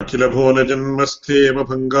Akilabhona Janmasthema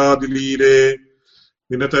Bhangadilire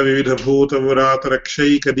Vinata Vividhabhuta Virata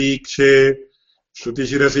Rakshai Kadikshe Shruti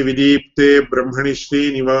Shirasi Vidipte Brahmani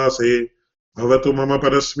Shri Nivase Bhavatu Mama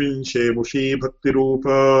Parasmin She Mushi Bhakti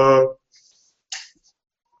Rupa.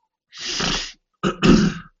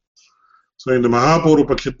 So in the Maha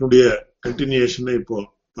Purvapaksha continuation ipo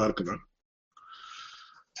பார்க்கலாம்.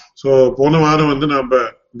 So போன வாரம் வந்து நம்ம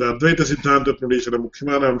இந்த அத்வைத சித்தாந்தத்தினுடைய சில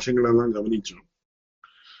முக்கியமான அம்சங்களை எல்லாம் கவனிச்சோம்.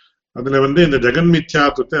 அதுல வந்து இந்த ஜெகன்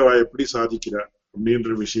மித்யாத்வத்தை அவ எப்படி சாதிக்கிறா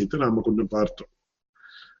அப்படின்ற விஷயத்தை நாம கொஞ்சம் பார்த்தோம்.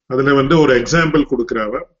 அதுல வந்து ஒரு எக்ஸாம்பிள்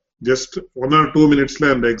கொடுக்கறாவ ஜஸ்ட் 1 or 2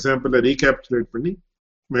 minutesல அந்த எக்ஸாம்பிளை ரீகேப்சுலேட் பண்ணி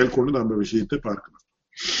மேற்கொண்டு நம்ம விஷயத்தை பார்க்கலாம்.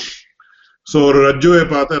 சோ ஒரு ரஜ்ஜுவை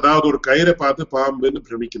பார்த்து, அதாவது ஒரு கயிறை பார்த்து பாம்புன்னு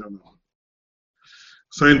பிரமிக்கிறோம்.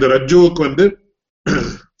 சோ இந்த ரஜ்ஜுவுக்கு வந்து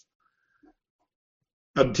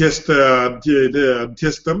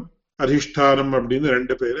அத்தியஸ்தம் அதிஷ்டானம் அப்படின்னு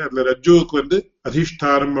ரெண்டு பேரு. அதுல ரஜ்ஜுவுக்கு வந்து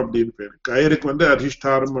அதிஷ்டானம் அப்படின்னு பேரு, கயிறுக்கு வந்து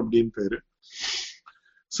அதிஷ்டானம் அப்படின்னு பேரு,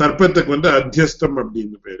 சர்ப்பத்துக்கு வந்து அத்தியஸ்தம்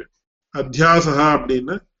அப்படின்னு பேரு. அத்தியாசகா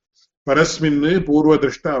அப்படின்னு பரஸ்மின்னு பூர்வ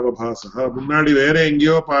திருஷ்ட அவபாசகா, முன்னாடி வேற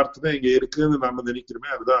எங்கேயோ பார்த்துதான் இங்க இருக்குன்னு நாம நினைக்கிறோமே,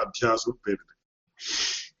 அதுதான் அத்தியாசம் பேரு.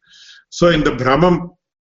 சோ இந்த பிரமம்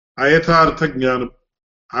அயதார்த்த ஞானம்,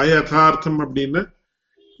 அயதார்த்தம் அப்படின்னா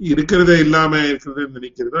இருக்கிறதே இல்லாம இருக்கிறது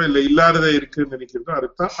நினைக்கிறதோ இல்ல இல்லாததே இருக்குன்னு நினைக்கிறதோ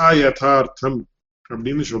அதுதான் அயதார்த்தம்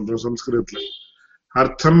அப்படின்னு சொல்றோம் சம்ஸ்கிருதத்துல.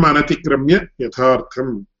 அர்த்தம் அனதிக்கிரமிய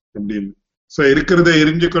யதார்த்தம் அப்படின்னு. சோ இருக்கிறத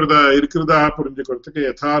இருக்கிறதா புரிஞ்சுக்கிறதுக்கு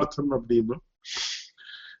யதார்த்தம் அப்படின்னும்,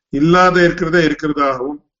 இல்லாத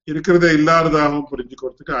இருக்கிறதாகவும் இருக்கிறத இல்லாததாகவும்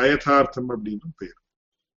புரிஞ்சுக்கிறதுக்கு அயதார்த்தம் அப்படின்னு பேர்.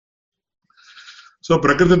 சோ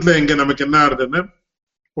பிரகிருதத்துல இங்க நமக்கு என்ன ஆறுதுன்னா,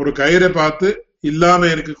 ஒரு கயிறை பார்த்து இல்லாம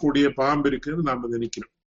இருக்கக்கூடிய பாம்பு இருக்குன்னு நாம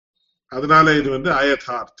நினைக்கிறோம், அதனால இது வந்து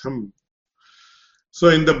அயதார்த்தம். சோ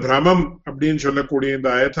இந்த பிரமம் அப்படின்னு சொல்லக்கூடிய இந்த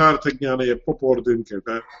அயதார்த்த ஞானம் எப்ப போறதுன்னு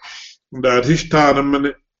கேட்டா, இந்த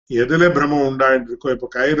அதிஷ்டானம்னு எதுல பிரமம் உண்டாயிட்டு இருக்கோ, இப்ப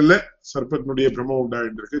கயிறுல சர்ப்பத்தினுடைய பிரமம்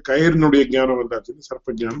உண்டாயிட்டு இருக்கு, கயிறுனுடைய ஞானம் வந்தாச்சுன்னு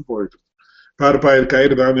சர்ப்ப ஞானம் போயிட்டு இருக்கு. பார்ப்பா இது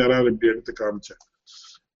கயிறு தான் யாராவது இப்படி எடுத்து காமிச்சேன்,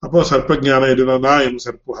 அப்போ சர்ப்ப ஞானம் இதுதான், எம்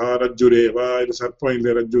சர்ப்புஹா ரஜ்ஜுரேவா, இது சர்ப்பம்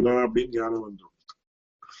இல்ல ரஜ்ஜுதான் அப்படின்னு ஞானம் வந்துடும்.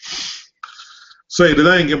 சோ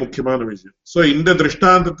இதுதான் இங்க முக்கியமான விஷயம். சோ இந்த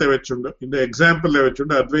திருஷ்டாந்தத்தை வச்சுண்டு, இந்த எக்ஸாம்பிள்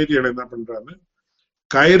வச்சுண்டு அத்வைதிகள் என்ன பண்றாங்க,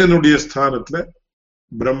 கயிறனுடைய ஸ்தானத்துல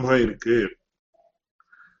பிரம்ம இருக்கு,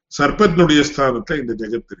 சர்ப்பத்தினுடைய ஸ்தானத்துல இந்த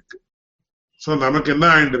ஜெகத் இருக்கு. சோ நமக்கு என்ன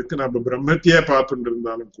ஆயிட்டு இருக்கு, நம்ம பிரம்மத்தையே பார்த்துட்டு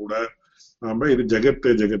இருந்தாலும் கூட நாம இது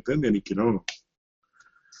ஜெகத்துன்னு நினைக்கிறோம்.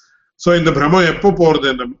 சோ இந்த பிரம்மம் எப்போ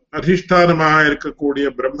போறது, அதிஷ்டானமாக இருக்கக்கூடிய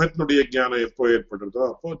பிரம்மத்தினுடைய ஞானம் எப்போ ஏற்படுறதோ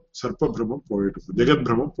அப்போ சர்ப்ப பிரம்மம் போயிடுது, ஜெகத்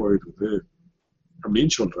பிரம்மம் போயிடுது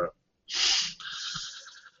அப்படின்னு சொல்றாரு.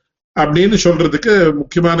 அப்படின்னு சொல்றதுக்கு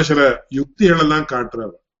முக்கியமான சில யுக்திகள் எல்லாம்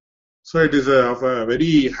காட்டுறாரு. So it is of a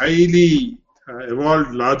very highly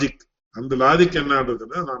evolved logic. அந்த லாஜிக்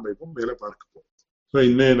என்னன்றதுன்னா நாம இப்போ மேல பார்க்க போறோம். சோ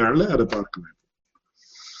இன்னைய நாள்ல அதை பார்க்கணும்.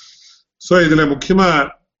 சோ இதுல முக்கியமா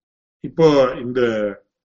இப்போ இந்த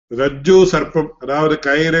ரஜ்ஜு சர்ப்பம், அதாவது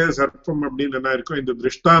கயிறு சர்ப்பம் அப்படின்னு என்ன இருக்கும், இந்த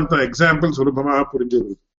திருஷ்டாந்தம் எக்ஸாம்பிள் சுலபமாக புரிஞ்சு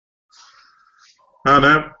வருது.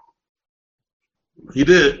 ஆனா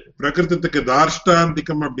இது பிரகிருதத்துக்கு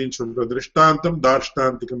தார்ஷ்டாந்திகம் அப்படின்னு சொல்ற, திருஷ்டாந்தம்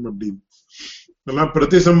தார்ஷ்டாந்திகம் அப்படின்னு எல்லாம்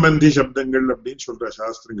பிரதிசம்பந்தி சப்தங்கள் அப்படின்னு சொல்ற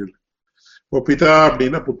சாஸ்திரங்கள். இப்போ பிதா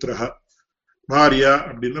அப்படின்னா புத்திரஹா, பாரியா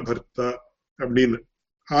அப்படின்னா பர்த்தா அப்படின்னு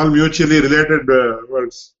all mutually related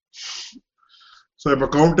words. So இப்ப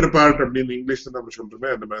கவுண்டர் பார்ட் அப்படின்னு இங்கிலீஷ்ல நம்ம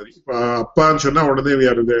சொல்றோமே அந்த மாதிரி. இப்ப அப்பான்னு சொன்னா உடனே we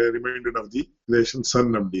are reminded of the relation son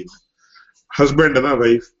அப்படின்னு, ஹஸ்பண்ட்னா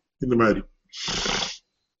வைஃப், இந்த மாதிரி.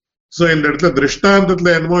 சோ இந்த இடத்துல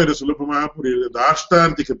திருஷ்டாந்தத்துல என்னமோ இது சுலபமாக புரியுது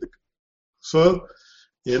தாஷ்டாந்திகத்துக்கு. சோ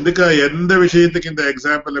எந்த விஷயத்துக்கு இந்த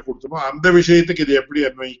எக்ஸாம்பிள் கொடுத்தோமோ அந்த விஷயத்துக்கு இது எப்படி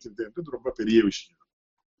அன்வயிக்கிறது ரொம்ப பெரிய விஷயம்.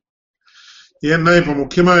 ஏன்னா இப்ப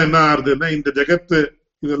முக்கியமா என்ன ஆறுதுன்னா, இந்த ஜெகத்து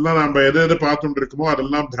இதெல்லாம் நம்ம எதை பார்த்துட்டு இருக்கோமோ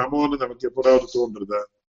அதெல்லாம் பிரமம்னு நமக்கு எப்போதாவது தோன்றுதா?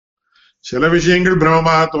 சில விஷயங்கள்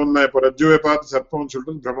பிரமமாக தோணலாம். இப்ப ரஜ்ஜுவை பார்த்து சர்ப்பம்னு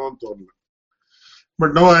சொல்லிட்டு பிரமம் தோணல.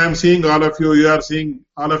 But no, I am seeing all of you,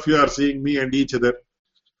 all of you are seeing me and each other.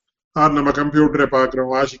 நம்ம கம்ப்யூட்டரை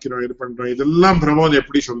பாக்குறோம், வாசிக்கிறோம், இது பண்றோம், இதெல்லாம் பிரமம்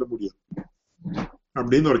எப்படி சொல்ல முடியும்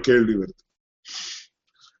அப்படின்னு ஒரு கேள்வி வருது.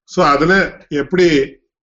 சோ அதுல எப்படி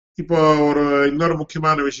இப்போ இன்னொரு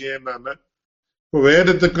முக்கியமான விஷயம் என்னன்னா, இப்போ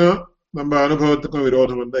வேதத்துக்கும் நம்ம அனுபவத்துக்கும்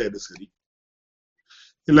விரோதம் வந்தா எது சரி,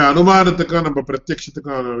 இல்ல அனுமானத்துக்கும் நம்ம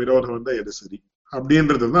பிரத்யட்சத்துக்கும் விரோதம் வந்தா எது சரி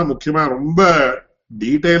அப்படின்றதுதான் முக்கியமா ரொம்ப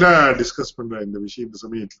டீடைலா டிஸ்கஸ் பண்ற இந்த விஷயம் இந்த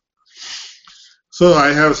சமயத்துல. So I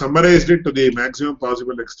have summarized it to the maximum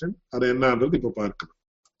possible extent. அது என்னன்றது இப்ப பார்க்கணும்.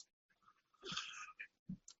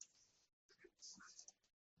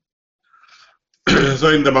 So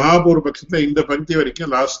in the Maha Purvapaksha in the Panthi varikkum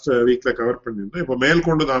last week la cover pannirundhom. Ipo மேல்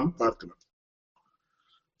கொண்டு நாம் பார்க்கலாம்.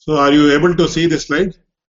 So are you able to see the slide?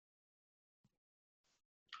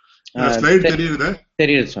 Slide theriyudha?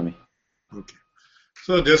 Theriyudhu Swami. Okay.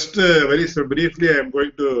 So just very briefly I am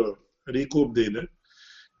going to recoup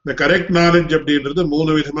the correct knowledge அப்படின்றது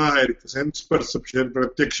மூணு விதமாக இருக்கு. Sense perception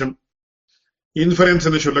பிரத்யக்ஷம், inference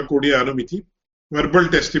னு சொல்லக்கூடிய அனுமதி, வெர்பல்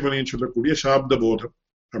டெஸ்டிமனி னு சொல்லக்கூடிய சாப்த போதம்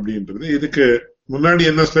அப்படின்றது. இதுக்கு முன்னாடி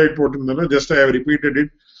என்ன ஸ்லைட் போட்டிருந்தேன்னா just I have repeated it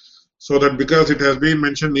so that because it has been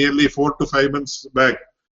mentioned nearly 4 to 5 months back,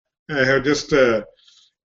 I have just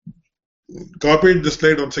copied the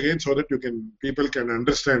slide once again so that people can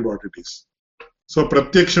understand what it is. So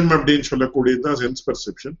pratyaksham அப்படினு சொல்லக்கூடியது தான் sense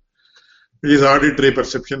perception. It is auditory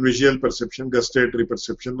perception, visual perception, gustatory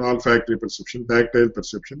perception, olfactory perception, tactile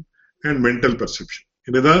perception and mental perception.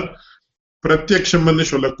 இதுதான் பிரத்யக்ஷம் னு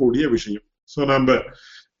சொல்லக்கூடிய விஷயம். So நம்ம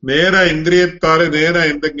நேரா இந்திரியத்தால நேரா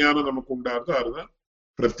எந்த ஞானம் நமக்கு உண்டாகுதோ அதுதான்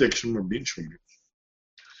பிரத்யக்ஷம் அப்படினு சொல்றோம்.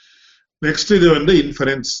 நெக்ஸ்ட் இது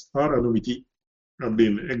இன்ஃபரன்ஸ் ஆர் அனுமதி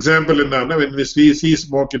அப்படின்னு. எக்ஸாம்பிள் என்னன்னா when we see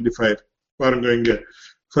smoke in the fire, பாருங்க இங்க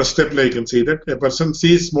first step I can see that a person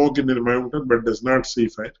sees smoke in the mountain but does not see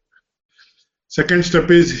fire. Second step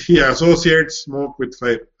is he associates smoke with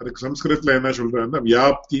fire. அதுக்கு சம்ஸ்கிருதத்துல என்ன சொல்றாங்கன்னா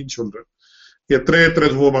வியாப்தின்னு சொல்றாங்க. எத்ர எத்ர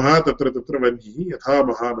தூமஹ தத்ர தத்ர வன்ஹி யதா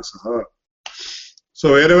மஹானசஹ. So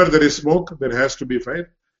wherever there is smoke there has to be fire,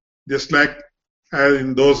 just like as in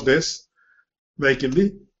those days, like in the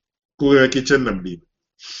kitchen அப்படி.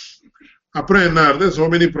 அப்புறம் என்ன ஆகுது, so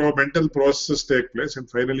many mental processes take place and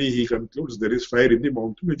finally he concludes there is fire in the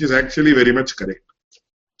mountain, which is actually very much correct.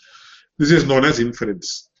 This is known as inference.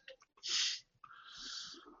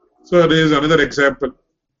 So there is another example.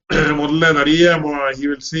 He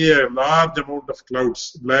will see a large amount of clouds,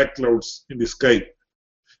 black clouds in the sky.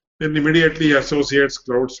 Then immediately he associates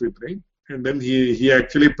clouds with rain, and then he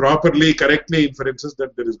actually properly, correctly inferences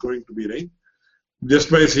that there is going to be rain just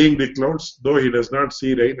by seeing the clouds, though he does not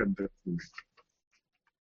see rain at that moment.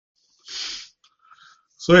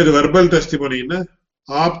 So இது verbal testimony னா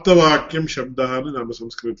ஆப்த வாக்கியம் சப்தான்னு நம்ம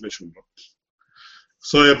சம்ஸ்கிருதத்துல சொல்றோம்.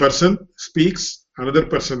 So a person speaks, another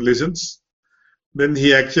person listens, then he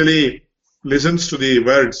actually listens to the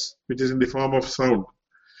words which is in the form of sound,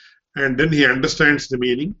 and then he understands the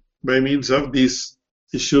meaning by means of these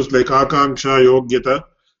issues like akanksha, yogyata,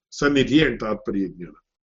 sannidhi and tatparya jnana.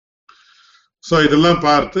 So idella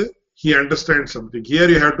paarthu he understands something. Here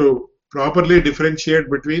you have to properly differentiate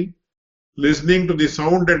between listening to the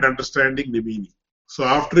sound and understanding the meaning. So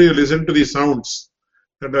after you listen to the sounds,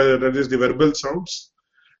 that is the verbal sounds,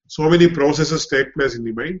 so many processes take place in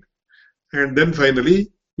the mind, and then finally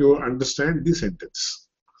you understand the sentence.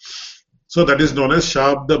 So that is known as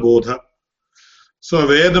shabda bodha. So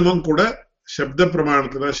vedamam kuda shabda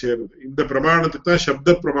pramanathila சேருது. இந்த பிரமாணத்துக்கு தான் சப்த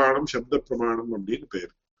பிரமாணம் அப்படின்னு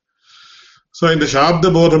பேர். So இந்த சாப்த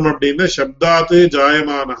போதம் அப்படின்னா சப்தாத்து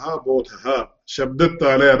ஜாயமானஹா போதஹா,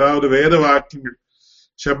 சப்தத்தாலே, அதாவது வேத வாக்கியங்கள்,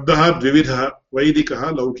 சப்தஹா த்விவிதஹ, வைதிகஹ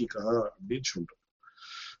லௌகிகஹ அப்படின்னு சொல்றோம்.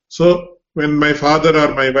 So when my father or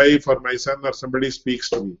my wife or my son or somebody speaks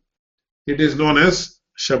to me, it is known as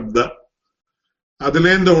shabda.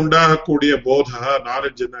 அதிலேந்து உண்டாகக்கூடிய போதா,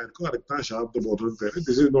 நாலேஜ் என்ன இருக்கோ அதுக்கு தான் சாப்த போதம் பேரு.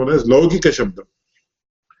 This is known as லௌகிக சப்தம்.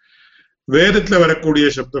 வேதத்துல வரக்கூடிய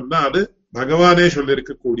சப்தம்னா அது பகவானே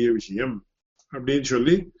சொல்லிருக்கக்கூடிய விஷயம் அப்படின்னு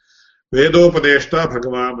சொல்லி வேதோபதேஷ்டா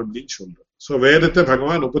பகவான் அப்படின்னு சொல்றோம். சோ வேதத்தை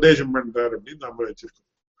பகவான் உபதேசம் பண்றார் அப்படின்னு நம்ம வச்சிருக்கோம்.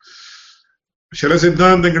 சில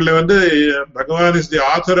சித்தாந்தங்கள்ல பகவான் is the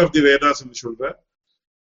author of the Vedas சொல்ற.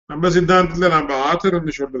 நம்ம சித்தாந்தத்துல நம்ம ஆத்தர்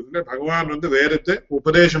சொல்றதுல பகவான் வேதத்தை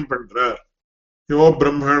உபதேசம் பண்றார். யோ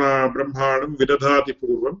பிரம்மாணம் விததாதி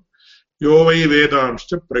பூர்வம் யோவை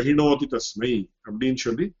வேதாம்ச பிரஹிணோதி தஸ்மை அப்படின்னு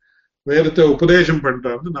சொல்லி வேதத்தை உபதேசம்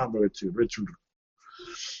பண்றாருன்னு நாம வச்சுருக்கோம்.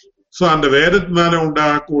 சோ அந்த வேதத்தினால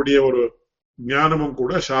உண்டாகக்கூடிய ஒரு ஞானமும்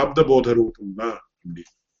கூட சாப்த போத ரூபம் தான் அப்படி.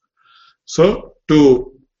 So to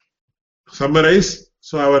summarize,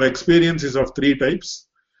 so our experience is of 3 types,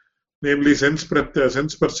 namely sense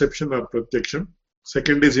perception or pratyaksham.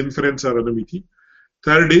 Second is inference or anumiti.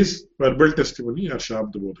 Third is verbal testimony or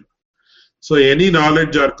shabda bodha. So any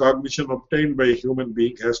knowledge or cognition obtained by a human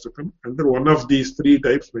being has to come under one of these 3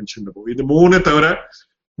 types mentioned above. Idu moone thavara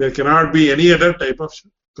there cannot be any other type of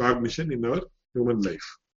cognition in our human life.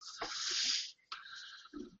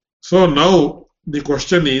 So now the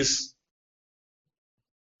question is,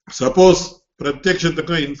 suppose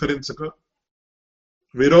பிரத்யக்ஷத்துக்கு இன்ஃபரன்ஸுக்கு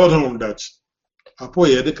விரோதம் உண்டாச்சு, அப்போ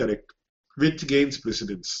எது correct, which gains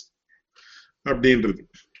precedence அப்படின்றது.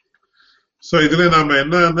 So இதுல நாம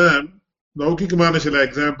என்னன்னா லௌகிகமான சில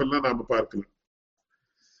எக்ஸாம்பிள்லாம் நாம பார்க்கலாம்.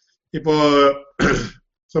 இப்போ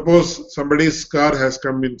Suppose somebody's car has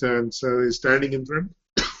come in and is standing in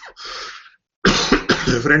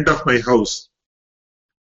front of my house.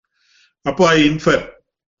 Appo I infer.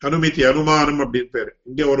 Anumiti, anumanam அப்படின்னு பேரு.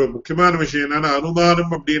 இங்க ஒரு முக்கியமான விஷயம் என்னன்னா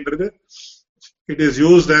அனுமானம் அப்படின்றது it is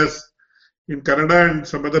used as in Kannada and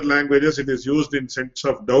some other languages it is used in sense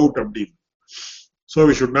of doubt அப்படின்னு. So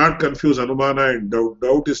we should not confuse anumana and doubt.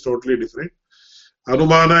 Doubt is totally different.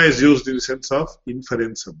 Anumana is used in the sense of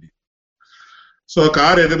inference அப்படின்னு. So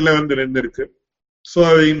car எதிரில வந்து நின்னுருக்கு. So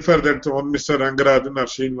I infer that one Mr. Rangarajan or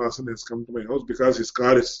Srinivasan has come to my house because his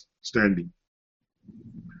car is standing.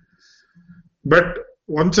 But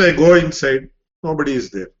once I go inside, nobody is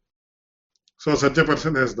there. So such a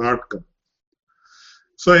person has not come.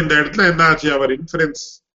 So in the இடத்துல என்ன ஆச்சு அவர்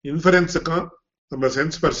இன்ஃபரன்ஸுக்கும் நம்ம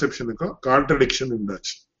sense பெர்செப்ஷனுக்கும் contradiction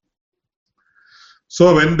உண்டாச்சு. So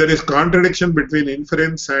when there is contradiction between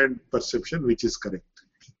inference and perception, which is correct?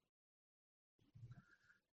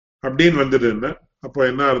 அப்படின்னு வந்ததுன்னா அப்போ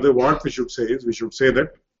என்ன ஆகுது? What we should say is, we should say that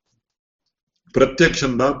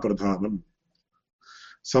பிரத்யக்ஷம் தான் பிரதானம்.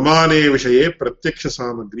 சமானே விஷயே பிரத்யக்ஷ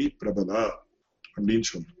சாமகிரி பிரபலா அப்படின்னு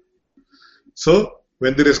சொல்றோம். So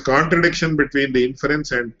when there is contradiction between the inference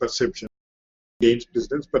and perception gains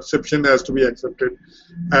precedence, perception has to be accepted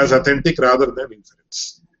as authentic rather than inference.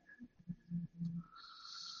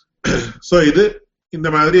 So இது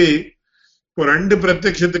இந்த மாதிரி இப்போ ரெண்டு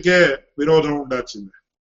பிரத்யக்ஷத்துக்கே விரோதம் உண்டாச்சுங்க.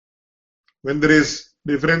 When there is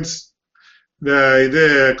difference,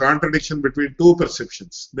 the contradiction between two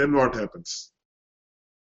perceptions, then what happens?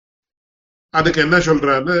 அதுக்கு என்ன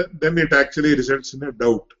சொல்றாங்க? Then it actually results in a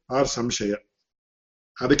doubt or samshaya.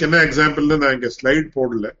 அதுக்கு என்ன எக்ஸாம்பிள்னு நான் இங்க ஸ்லைட்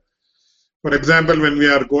போடல. For example, when we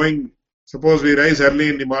are going, suppose we rise early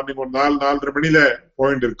in the morning, ஒரு 4:30 மணில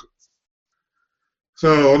பாயிண்ட் இருக்கு. So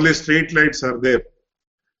only street lights are there.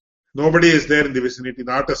 Nobody is there in the vicinity,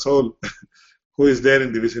 not a soul who is there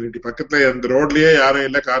in the vicinity. பக்கத்துல அந்த ரோட்லயே யாரும்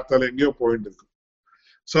இல்ல, காத்தால எங்கேயோ பாயிண்ட் இருக்கு.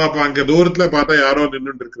 சோ அப்ப அங்க தூரத்துல பார்த்தா யாரோ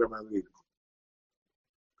நின்னுட்டு இருக்கிற மாதிரி இருக்கும்.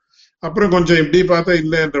 அப்புறம் கொஞ்சம் இப்படி பார்த்தா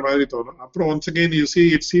இல்லன்ற மாதிரி தோணும். அப்புறம் once again you see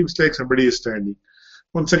it seems like somebody is standing.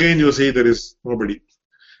 Once again you see there is nobody.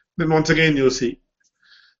 Then once again you see.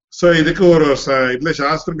 So இதுக்கு ஒரு இதுல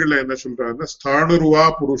சாஸ்திரங்கள்ல என்ன சொல்றாங்க? ஸ்தாணுருவா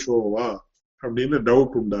புருஷோவா அப்படின்னு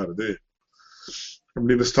டவுட் உண்டாருது.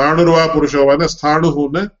 அப்படின்னு ஸ்தாணுருவா புருஷோவான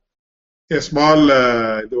ஸ்தாணுன்னு ஸ்மால்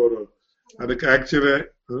இது ஒரு அதுக்கு ஆக்சுவலா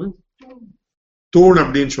தூண்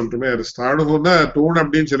அப்படின்னு சொல்றோமே, அது ஸ்தாணுன்னா தூண்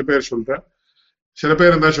அப்படின்னு சில பேர் சொல்றேன். சில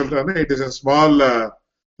பேர் என்ன சொல்றாங்கன்னா it is a small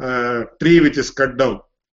tree which is cut down.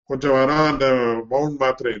 கொஞ்சம் வரம் அந்த மவுண்ட்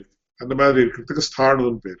மாத்திரம் இருக்கு, அந்த மாதிரி இருக்கிறதுக்கு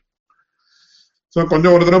ஸ்தாணுன்னு பேர். சோ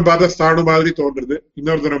கொஞ்சம் ஒரு தரம் பார்த்தா ஸ்தாணு மாதிரி தோன்றுது,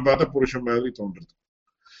 இன்னொரு தரம் பார்த்தா புருஷன் மாதிரி தோன்றுது.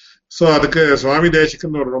 சோ அதுக்கு சுவாமி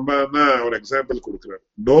தேசிகன் ஒரு ரொம்ப ஒரு எக்ஸாம்பிள் கொடுக்குறாரு.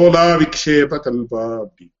 டோலா விக்ஷேப கல்பா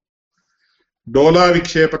அப்படி. Dola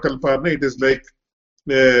விக்ஷேப கல்பான்னா it is like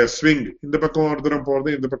swing. இந்த பக்கம் ஒரு தரம் போறது,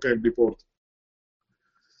 இந்த பக்கம் எப்படி போறது.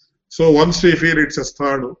 So once we feel it's a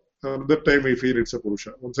sthanu, another time we feel it's a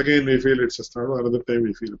purusha. Once again we feel it's a sthanu, another time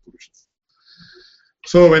we feel a purusha.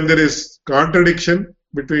 So when there is contradiction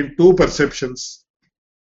between two perceptions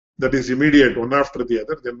that is immediate, one after the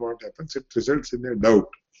other, then what happens? It results in a doubt.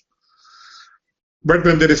 But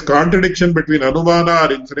when there is contradiction between anumana or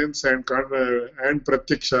inference and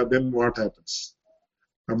pratyaksha, then what happens?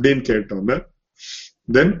 Abdin ketona.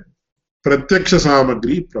 Then pratyaksha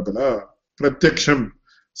samagri prabala. Pratyaksham,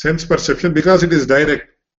 sense perception, because it is direct.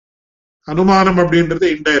 Anumanam abdinrathu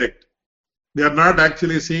indirect. They are not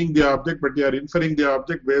actually seeing the object, but they are inferring the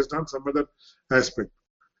object based on some other aspect.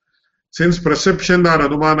 Since perception or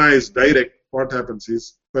anumana is direct, what happens is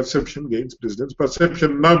perception gains precedence.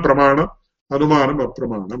 Perception na pramana, anumanam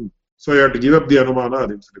apramanam. So you have to give up the anumana or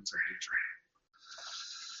inference.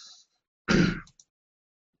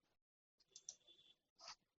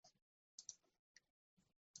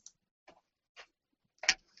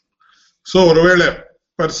 So ஒருவேளை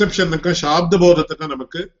பர்செப்ஷனுக்கும் சாப்த போதத்துக்கும்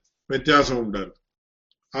நமக்கு வித்தியாசம் உண்டாரு.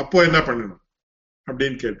 அப்போ என்ன பண்ணணும்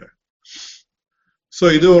அப்படின்னு கேட்டேன். So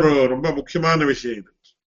இது ஒரு ரொம்ப முக்கியமான விஷயம் இது.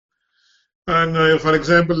 For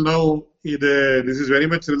example, now this is very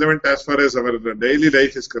much relevant as far as our daily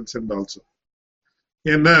life is concerned also.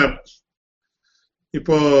 ஏன்னா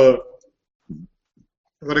இப்போ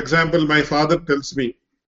for example, my father tells me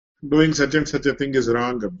doing such and such a thing is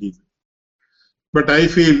wrong அப்படின்னு. But I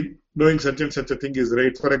feel doing such and such a thing is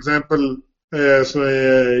right. For example,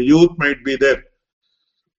 youth might be there.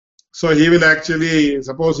 So he will actually,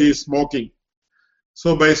 suppose he is smoking. So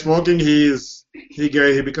by smoking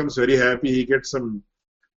he becomes very happy. He gets some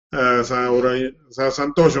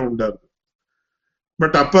santosham undar.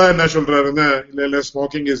 But அப்பா என்ன சொல்றாருன்னா, இல்ல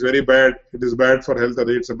smoking is very bad, it is bad for health,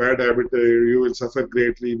 it's a bad habit, you will suffer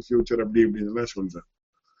greatly in future அப்படி இப்படின்னு சொல்றாரு.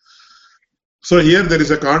 So here there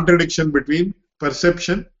is a contradiction between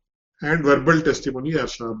perception and verbal testimony or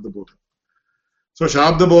shrabdabodha. So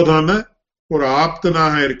shrabdabodhana ஒரு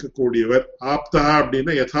ஆப்தனாக இருக்கக்கூடியவர், ஆப்தா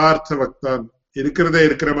அப்படின்னா யதார்த்த வக்தான், இருக்கிறதே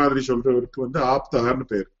இருக்கிற மாதிரி சொல்றவருக்கு ஆப்தகான்னு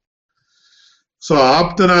பேர். சோ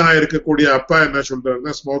ஆப்தனாக இருக்கக்கூடிய அப்பா என்ன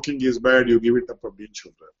சொல்றாருன்னா, smoking is bad, you give it up அப்படின்னு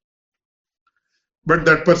சொல்றாரு. But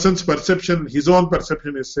that person's perception, his own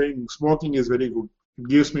perception is saying smoking is very good, it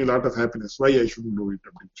gives me lot of happiness, why I shouldn't do it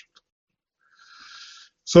அப்படின்னு சொல்றாரு.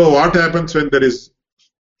 So what happens when there is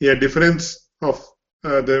a difference of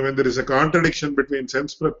when there is a contradiction between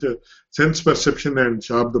sense perception and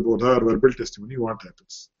shabda-bodha or verbal testimony, what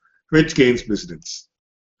happens? Which gains precedence?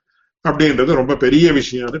 அப்படின்றது ரொம்ப பெரிய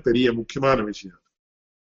விஷயம், பெரிய முக்கியமான விஷயம்.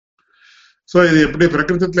 So இது எப்படி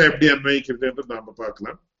பிரகிருதத்துல எப்படி அன்வயிக்கிறது என்று நாம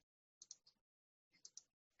பார்க்கலாம்.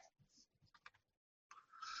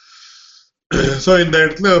 சோ இந்த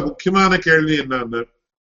இடத்துல முக்கியமான கேள்வி என்னன்னா,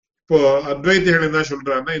 இப்போ அத்வைதிகள் என்ன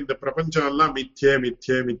சொல்றாங்கன்னா, இந்த பிரபஞ்சம் எல்லாம் மித்யே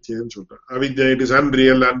மித்யே மித்யேன்னு சொல்றாங்க. அவித்யா, it is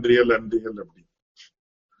unreal unreal unreal அப்படி.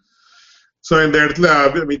 சோ இந்த இடத்துல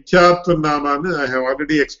மித்யாத்வம் நாமான்னு I have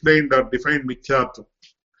already explained or defined மித்யாத்வம்.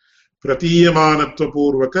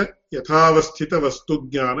 பிரதீயமானத்துவபூர்வக யதாவஸ்தித வஸ்து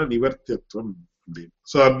ஞான நிவர்த்தியத்துவம் அப்படின்னு.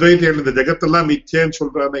 சோ அத்வைதிகள் இந்த ஜெகத்தெல்லாம் மித்யேன்னு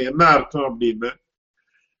சொல்றாங்க. என்ன அர்த்தம் அப்படின்னா,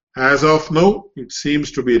 as of now it seems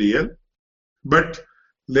to be real, but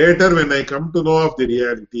later when I come to know of the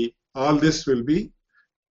reality, all this will be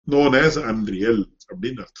known as unreal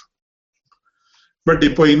அப்படின்னு அர்த்தம். பட்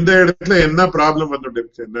இப்போ இந்த இடத்துல என்ன ப்ராப்ளம் வந்துட்டு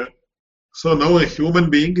இருக்குன்னா, so now a human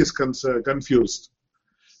being is confused.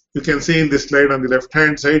 You can see in this slide on the left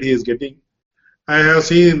hand side, he is getting, I have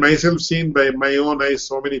seen by my own eyes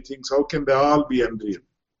so many things. How can they all be unreal?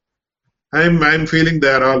 I'm feeling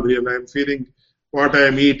they are all real. I'm feeling what I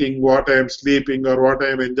am eating, what I am sleeping, or what I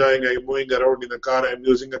am enjoying. I am moving around in a car, I am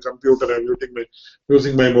using a computer, I am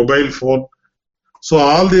using my mobile phone. So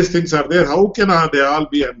all these things are there. How can they all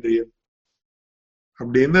be unreal?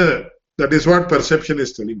 That is what perception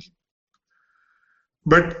is telling him.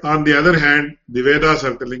 But on the other hand, the Vedas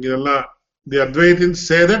are telling you, the Advaitins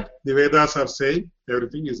say that the Vedas are saying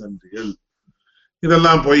everything is unreal.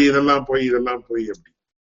 இதெல்லாம் போய் இதெல்லாம் போய் இதெல்லாம் போய்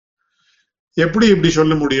அப்படி இப்படி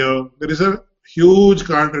சொல்ல முடியும்? There is a huge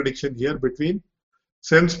contradiction here between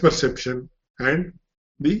sense perception and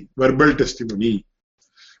the verbal testimony.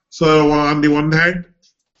 So on the one hand,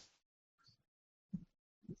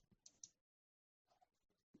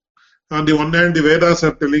 the Vedas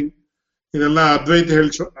are telling இதெல்லாம்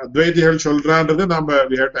அத்வைதிகள் சொல்றான்றது நாம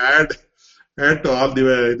we have to add to all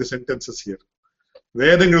the sentences here.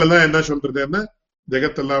 வேதங்கள் எல்லாம் என்ன சொல்றதுன்னா,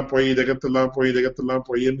 ஜெகத்தெல்லாம் போய் ஜெகத்தெல்லாம் போய் ஜெகத்தெல்லாம்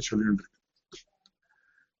பொய்ன்னு சொல்லிட்டு இருக்கு.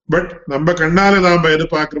 பட் நம்ம கண்ணால நாம எது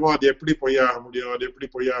பாக்குறோமோ அது எப்படி பொய்யாக முடியும், அது எப்படி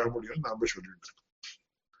பொய்யாக முடியும் நாம சொல்லிட்டு இருக்கோம்.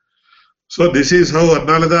 So this is how,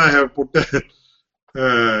 அதனாலதான் I have put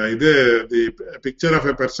the picture of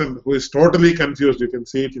a person who is totally confused. You can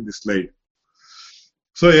see it in the slide.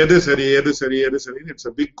 So எது சரி எது சரி எது சரி, it's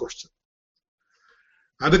a big question.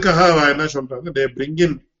 அதுக்காக என்ன சொல்றாங்க, they bring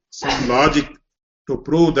in some logic to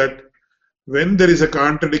prove that when there is a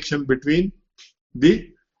contradiction between the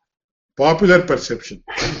popular perception,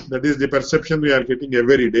 that is the perception we are getting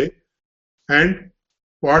every day, and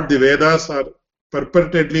what the Vedas are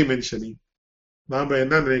purportedly mentioning, நாம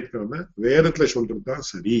என்ன நினைக்கிறோம்னா வேதத்துல சொல்றதுதான்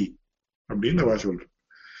சரி அப்படின்னு அவ சொல்றோம்.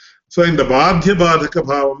 So இந்த பாத்திய பாதக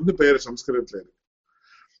பாவம்னு பேர் சம்ஸ்கிருதத்துல இருக்கு.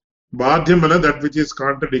 பாத்தியம்னா that which is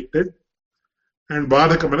contradicted, and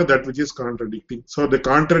badhakamana that which is contradicting. So the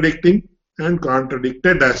contradicting and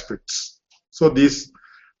contradicted aspects. So these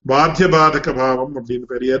பாத்திய பாதக பாவம் அப்படின்னு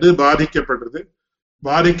பேர். எது பாதிக்கப்படுறது,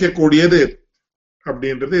 பாதிக்க கூடியது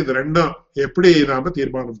அப்படின்றது, இது ரெண்டும் எப்படி நாம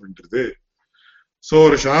தீர்மானம் பண்றது? சோ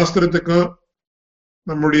ஒரு சாஸ்திரத்துக்கும்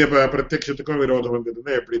நம்முடைய பிரத்யட்சத்துக்கும் விரோதம்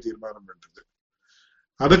வந்ததுன்னா எப்படி தீர்மானம் பண்றது?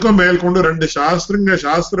 அதுக்கும் மேற்கொண்டு ரெண்டு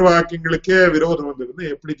சாஸ்திர வாக்கியங்களுக்கே விரோதம் வந்ததுன்னு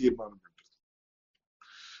எப்படி தீர்மானம் பண்றது?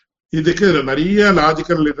 இதுக்கு நிறைய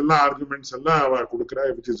லாஜிக்கல் இதெல்லாம் ஆர்குமெண்ட்ஸ் எல்லாம் அவ கொடுக்குறா,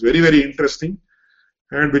 which is very very interesting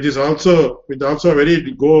and which also very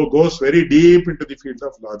goes very deep into the field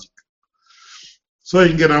of logic. So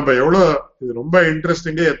இங்க நாம எவ்வளவு இது ரொம்ப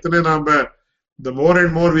இன்ட்ரெஸ்டிங்கா, எத்தனை நாம the more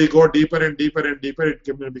and more we go deeper and deeper and deeper, it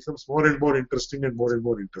becomes more and more interesting and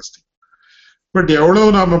more interesting. But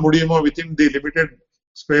எவ்வளவு நாம முடியுமோ within the limited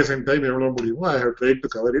space and time எவ்வளவு முடியுமோ I have tried to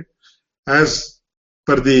cover it as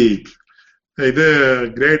per the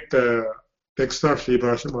great text of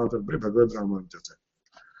shrIbhAShyam authored by Bhagavad Ramanuja.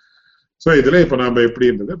 So இதுல இப்ப நாம எப்படி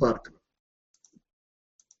இருந்ததை பார்க்கலாம்.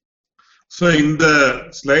 So in the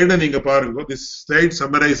slide நீங்க பாருங்க, this slide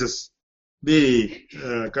summarizes the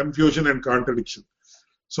confusion and contradiction.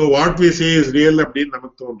 So what we say is real அப்படின்னு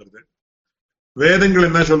நமக்கு தோன்றது. வேதங்கள்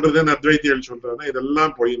என்ன சொல்றதுன்னு அத்வைத்திகள் சொல்றதுன்னா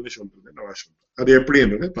இதெல்லாம் பொய்ன்னு சொல்றது நான் சொல்றேன். அது எப்படி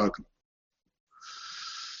என்றதை பார்க்கணும்.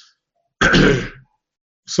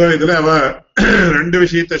 சோ இதுல அவ ரெண்டு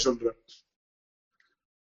விஷயத்தை சொல்ற.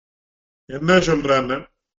 என்ன சொல்றான்னு,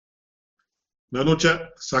 நனுச்ச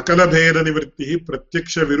சகல பேத நிவர்த்தி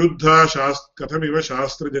பிரத்யக்ஷ விருத்தா கதமிவ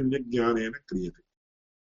சாஸ்திரஜன்ய ஞானேன கிரியதே.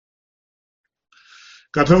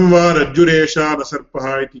 कथं वा रज्जुरेषा न सर्पः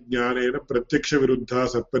इति ज्ञानेन प्रत्यक्ष विरुद्धा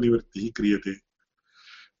सर्प निवृत्तिः क्रियते.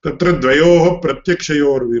 तत्र द्वयोः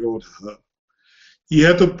प्रत्यक्षयोर्विरोधः.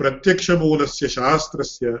 इह तु प्रत्यक्षमूलस्य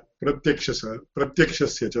शास्त्रस्य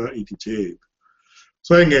प्रत्यक्षस्य च इति चेत्.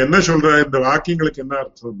 सो இங்க என்ன சொல்ற, இந்த வாக்கியங்களுக்கு என்ன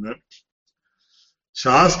அர்த்தம்னா,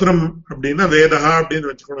 சாஸ்திரம் அப்படின்னா வேதஹா அப்படின்னு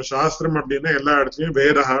வச்சுக்கணும். சாஸ்திரம் அப்படின்னா எல்லா இடத்துலயும்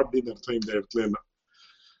வேதஹா அப்படின்னு அர்த்தம். இந்த இடத்துல எல்லாம்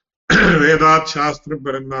Vedat Shastram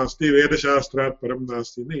Param Nasti, Veda Shastrat Param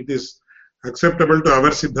Nasti. It is acceptable to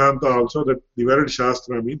our Siddhanta also that the word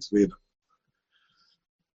Shastra means Veda.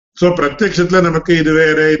 So, Pratyakshatla Namake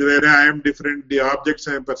Idvere, I am different, the objects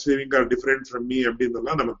I am perceiving are different from me,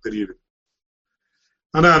 Abdinala Namakari.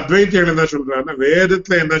 And Advaita Enna Shulrana,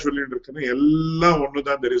 Vedatla Enna Shulindrakana, Ella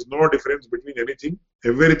Onudan, there is no difference between anything,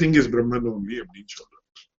 everything is Brahman only, Abdin Shulra.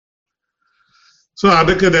 So,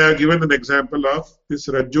 they have given an example of this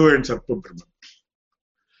Rajju and Sarpa Brahman.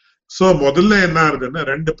 So, முதல்ல என்ன ஆகுதுன்னா,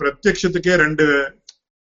 ரெண்டு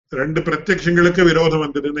பிரத்யக்ஷங்களுக்கு விரோதம்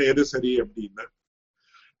வந்ததுன்னா எது சரி அப்படின்னா,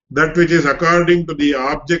 that which is according to the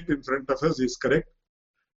object in front of us is correct.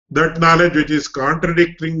 That knowledge which is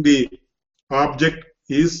contradicting the object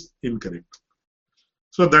is incorrect.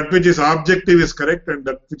 So, that which is objective is correct and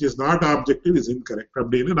that which is not objective is incorrect.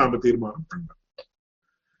 அப்படின்னு நாம தீர்மானம் பண்ணலாம்.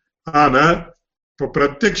 ஆனா இப்போ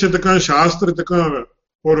பிரத்யக்ஷத்துக்கும் சாஸ்திரத்துக்கும்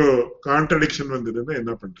ஒரு contradiction வந்ததுன்னா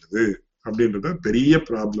என்ன பண்றது அப்படின்றது பெரிய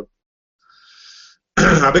ப்ராப்ளம்.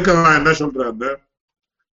 அதுக்கு அவன் என்ன சொல்றாங்க,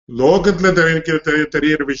 லோகத்துல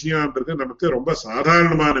தெரியற விஷயம்ன்றது நமக்கு ரொம்ப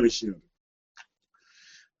சாதாரணமான விஷயம்.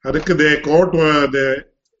 அதுக்கு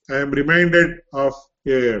I am reminded of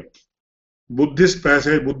a Buddhist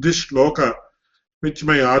passage, Buddhist shloka, which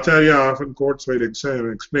my Acharya often quotes while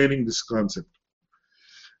explaining this concept.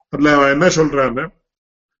 அதுல அவன் என்ன சொல்றான்னு,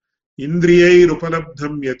 இந்திரியைர்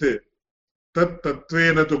உபலப்தம் யத் தத்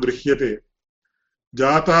தத்வேன து கிருஹ்யதே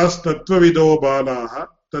ஜாதாஸ் தத்வவிதோ பாலாஹ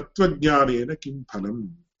தத்வஜானேன கிம் பலம்.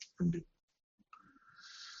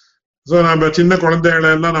 சோ நம்ம சின்ன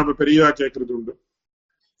குழந்தைகளை எல்லாம் நாம பெரியவா கேட்கறது உண்டு,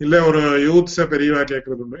 இல்ல ஒரு யூத்ஸ பெரியவா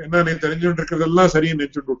கேட்கறது உண்டு. என்ன நீ தெரிஞ்சுட்டு இருக்கிறதெல்லாம் சரின்னு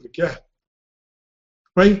நினைச்சுட்டு இருக்கியா?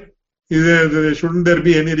 Why? Shouldn't there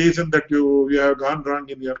be any reason that you have gone wrong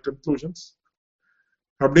in your conclusions?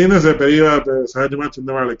 அப்படின்னு பெரியவா சகஜமா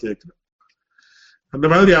சின்னவாளை கேட்கிறேன். அந்த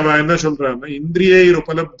மாதிரி அவ என்ன சொல்றான்னா, இந்திரியை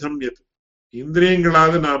உபலப்தம் எது,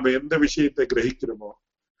 இந்திரியங்களாக நாம எந்த விஷயத்தை கிரகிக்கிறோமோ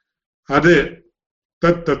அது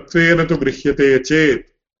தத் தத்வேன து கிருஹ்யதே சேத்.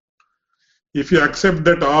 If you accept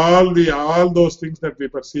that all those things that we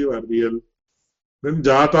perceive are real, then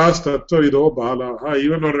jatas tattvavido balaha,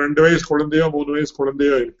 even ஒரு 2 வயசு குழந்தையோ 3 வயசு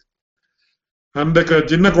குழந்தையோ இருக்கு, அந்த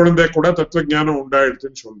சின்ன குழந்தை கூட தத்துவ ஞானம்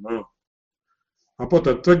உண்டாயிடுச்சுன்னு சொன்னோம். அப்போ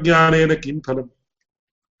தத்துவஞானேன கிம் பலம்,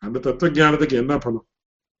 அந்த தத்துவஞானத்துக்கு என்ன பலம்?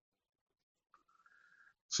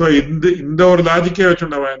 சோ இந்த ஒரு லாஜிக்கே வச்சு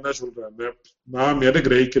நம்ம என்ன சொல்றாங்க, நாம் எதை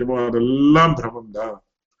கிரகிக்கிறோமோ அதெல்லாம் பிரமம் தான்.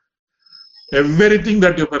 Everything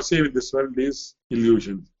that you perceive in this world is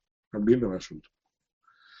illusion அப்படின்னு நான் சொல்றேன்.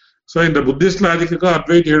 சோ இந்த புத்திஸ்ட் லாஜிக்குக்கும்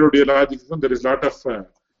அத்வைதிகளுடைய லாஜிக்குக்கும் there is lot of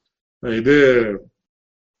இது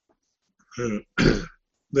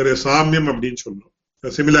there is சாமியம் அப்படின்னு சொல்லணும்,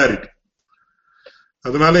 சிமிலாரிட்டி.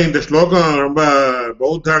 அதனால இந்த ஸ்லோகம் ரொம்ப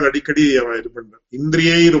பௌத்தால் அடிக்கடி அவன் இது பண்ற.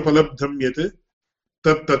 இந்திரியைர் உபலப்தம் எது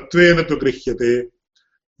தத் தத்வேன து கிருஹ்யதே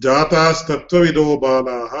ஜாதாஸ் தத்வவிதோ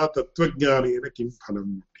பாலாஹ தத்வஜானேன கிம்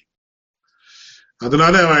பலம்.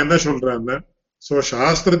 அதனால அவன் என்ன சொல்றான்னு, சோ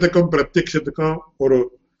சாஸ்திரத்துக்கும் பிரத்யக்ஷத்துக்கும் ஒரு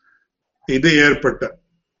இது ஏற்பட்ட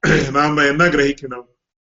நாம என்ன கிரகிக்கணும்,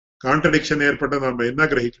 கான்ட்ரடிக்ஷன் ஏற்பட்ட நாம என்ன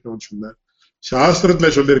கிரகிக்கணும்னு சொன்ன,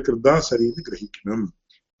 சாஸ்திரத்துல சொல்லி இருக்கிறது தான் சரின்னு கிரகிக்கணும்.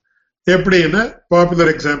 எப்படின்னா popular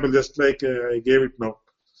example just like I gave it now.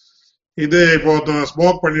 இது இப்போ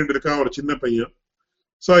ஸ்மோக் பண்ணிட்டு இருக்கான் ஒரு சின்ன பையன்.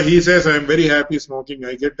 So he says, I am very happy smoking,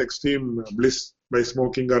 I get extreme bliss by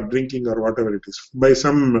smoking or drinking or whatever it is. By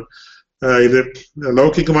some இது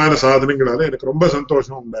லௌகிகமான சாதனங்களால எனக்கு ரொம்ப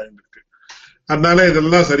சந்தோஷம் உண்டாயிருக்கு, அதனால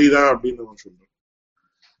இதெல்லாம் சரிதான் அப்படின்னு நம்ம சொல்றோம்.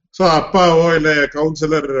 So அப்பாவோ இல்ல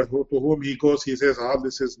councillor to whom he goes, he says all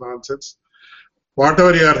this is nonsense.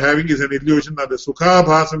 Whatever you are having is an illusion. அது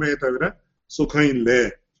சுகாபாசமே தவிர சுகம் இல்லை.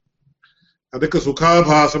 adukku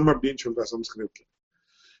sukhabhasam appdin solra sanskritla.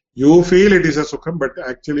 You feel it is a sukham, but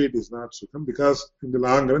actually it is not sukham, because in the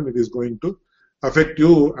long run it is going to affect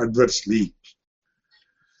you adversely.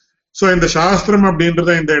 So in the shastram அப்படின்றத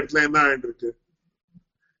இந்த இடத்துல என்ன ஆயிருக்கு,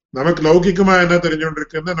 நமக்கு லௌகிகமா என்ன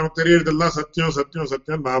தெரிஞ்சுட்டு நமக்கு தெரியறதெல்லாம் சத்தியம் சத்தியம்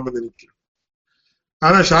சத்தியம் நாம நினைக்கிறோம்.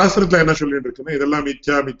 ஆனா சாஸ்திரத்துல என்ன சொல்லிட்டு இருக்குன்னா இதெல்லாம்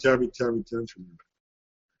மித்யா மித்யா மித்யா மித்யான்னு சொல்லிட்டு.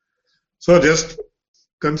 So just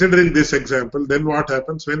considering this example, then what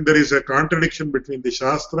happens when there is a contradiction between the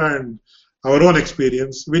shastra and our own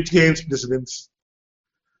experience, which gains precedence?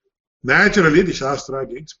 Naturally the shastra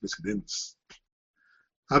gains precedence.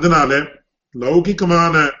 அதனால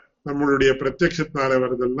லௌகிகமான நம்மளுடைய பிரத்யக்ஷத்தினால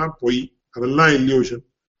வரதெல்லாம் பொய், அதெல்லாம் illusion.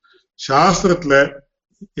 சாஸ்திரத்துல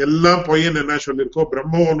எல்லாம் பொய்ன்னு என்ன சொல்லிருக்கோ,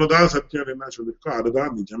 பிரம்ம ஒண்ணுதான் சத்தியம் என்ன சொல்லிருக்கோ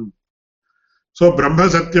அதுதான் நிஜம். சோ பிரம்ம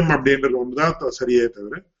சத்தியம் அப்படின்றது ஒண்ணுதான் சரியே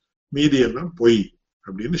தவிர மீதி எல்லாம் பொய்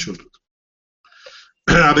அப்படின்னு சொல்றது.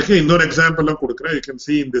 அதுக்கு இன்னொரு எக்ஸாம்பிள் கொடுக்குறேன். You can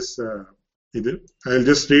see in this இது I'll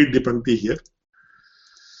just read the pankti here.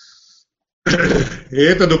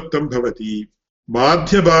 ஏததுக்தம் பவதி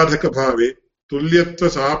பாத்ய பாதக பாவே துல்யத்வ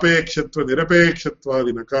சாபேக்ஷத்வ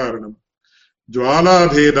நிரபேக்ஷத்வாதின காரணம்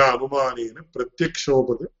ஜ்வாலாபேத அனுமானேன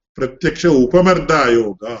பிரத்யக்ஷ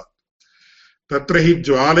உபமர்தாயோகா தத்ர ஹி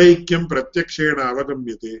ஜ்வாலைக்யம் பிரத்யக்ஷேண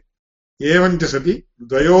அவகம்யதே ஏவஞ்ச சதி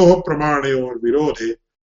द्वयोः பிரமாணயோர் விரோதே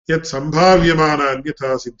யத் சம்பாவ்யமான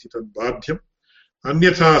அன்யதா சித்தி தத் பாத்யம்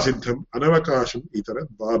அன்யதா சித்தம் அனவகாசம்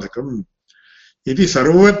இதரத் பாதகம் இது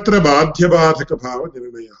சர்வத்திர பாத்ய பாதக பாவ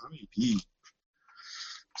நிர்ணயः இதி.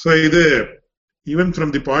 So இது even from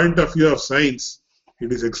the point of view of science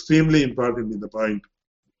it is extremely important in the point.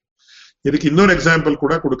 இதுக்கு இன்னொரு எக்ஸாம்பிள்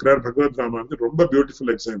கூட கொடுக்கிறார் பகவத் ராமானந்தர், ரொம்ப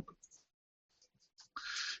பியூட்டிஃபுல் எக்ஸாம்பிள்.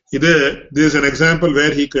 இது this is an example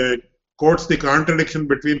where he quotes the contradiction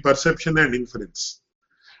between perception and inference.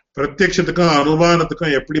 பிரத்யக்ஷத்துக்கும்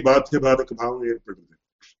அனுமானத்துக்கும் எப்படி பாத்திய பாதக பாவம் ஏற்படுது.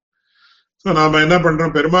 சோ நாம என்ன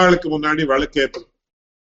பண்றோம், பெருமாளுக்கு முன்னாடி விளக்கேற்றோம்.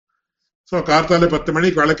 சோ கார்த்தால 10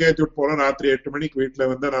 மணிக்கு விளக்கேற்றி விட்டு போறோம், ராத்திரி 8 மணிக்கு வீட்டுல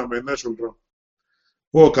வந்து நாம என்ன சொல்றோம்,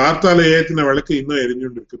 ஓ கார்த்தால ஏத்தின விளக்கு இன்னும்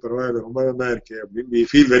எரிஞ்சுட்டு இருக்கு, பரவாயில்ல ரொம்ப நல்லா இருக்கே அப்படின்னு we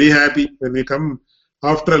feel very happy when we come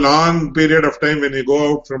after a long period of time, when we go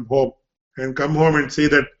out from home and come home and see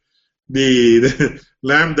that the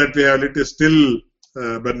lamp that we have lit is still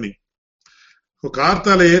burning. So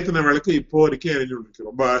கார்த்தால ஏத்தின விளக்கு இப்போ வரைக்கும் எரிஞ்சுட்டு இருக்கு,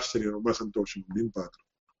 ரொம்ப ஆச்சரியம், ரொம்ப சந்தோஷம் அப்படின்னு பாக்குறோம்.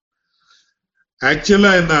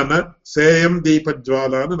 ஆக்சுவலா என்னன்னா சேயம்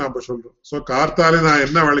தீபஜ்வாலான்னு நாம சொல்றோம். சோ கார்த்தால நான்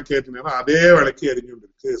என்ன விளக்கு ஏத்தினேன்னா அதே விளக்கு எரிஞ்சுட்டு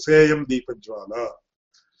இருக்கு, சேயம் தீபஜ்வாலா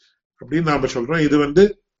அப்படின்னு நாம சொல்றோம். இது வந்து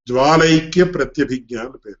ஜுவாலைக்கிய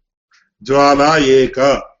பிரத்யபிக்ஞான்னு பேர். ஜுவாலா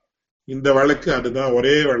ஏகா, இந்த விளக்கு அதுதான்,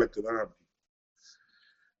 ஒரே விளக்கு தான்.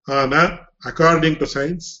 ஆனா according to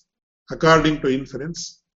science, according to inference,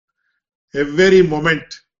 every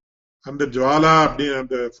moment அந்த ஜுவாலா அப்படி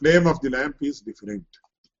அந்த flame of the lamp is different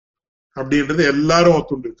அப்படின்றது எல்லாரும்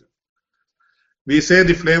ஒத்துண்டிருக்கு. we say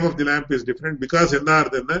the flame of the lamp is different because என்ன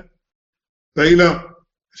ஆகுதுன்னா தைலம்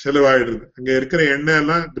செலவாயிடுது, அங்க இருக்கிற எண்ணெய்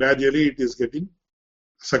எல்லாம் gradually it is getting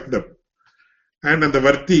sucked up, and அந்த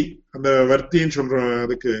வர்த்தின்னு சொல்றோம்,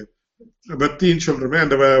 அதுக்கு வர்த்தின்னு சொல்றோமே,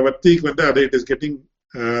 அந்த வர்த்திக்கு வந்து அது it is getting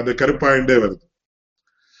அது கருப்பாயிண்டே வருது.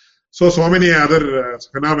 so many other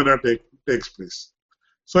phenomena takes place.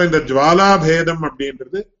 so இந்த ஜுவாலா பேதம்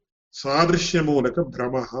அப்படின்றது சாதிருஷ்ய மூலக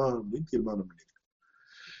பிரமஹா அப்படின்னு தீர்மானம் பண்ணிருக்கு.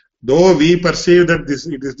 Though we perceive that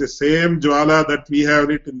it is the same jwala that we have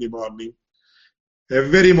lit in the morning,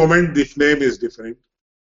 every moment the flame is different,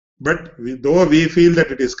 but though we feel that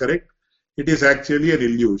it is correct, it is actually an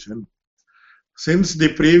illusion. Since the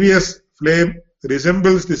previous flame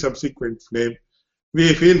resembles the subsequent flame, we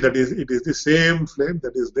feel that it is the same flame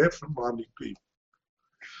that is there from morning to evening.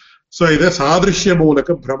 So இது சாதிருஷ்ய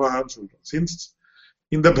மூலக பிரமஹான்னு சொல்றோம். Since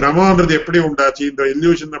இந்த பிரமான்றது எப்படி உண்டாச்சு, இந்த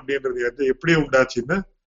illusion அப்படின்றது எப்படி உண்டாச்சுன்னா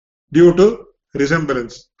due to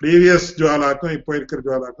resemblance. Previous ஜுவாலாக்கும் இப்போ இருக்கிற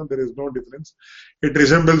ஜுவாலாக்கும் there is no difference. It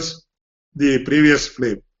resembles the previous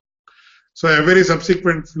flame. So every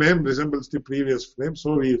subsequent flame resembles the previous flame, so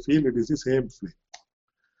we feel it is the same flame.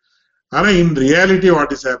 ஆனா in reality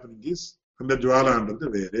what is happening is அந்த ஜுவாலான்றது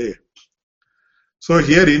வேறே. So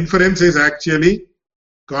here inference is actually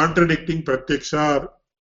contradicting pratyaksha or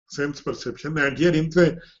sense perception, and here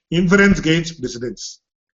inference gains precedence.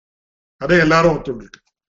 அதை எல்லாரும் ஒத்துண்டிருக்கு.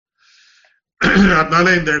 அதனால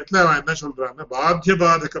இந்த இடத்துல அவன் என்ன சொல்றான்னா பாத்ய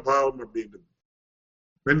பாதக பாவம் அப்படின்றது,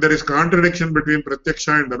 when there is contradiction between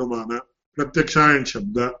pratyaksha and anumana, pratyaksha and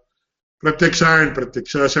shabda, pratyaksha and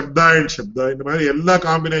pratyaksha, shabda and shabda, இந்த மாதிரி எல்லா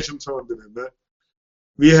காம்பினேஷன்ஸும் வந்ததுன்னா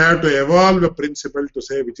we have to evolve a principle to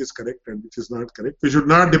say which is correct and which is not correct. We should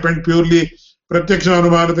not depend purely pratyaksha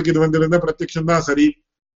anumanatuku இது வந்திருந்தா பிரத்யக்ஷம் தான் சரி,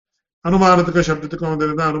 அனுமானத்துக்கும் சப்தத்துக்கும்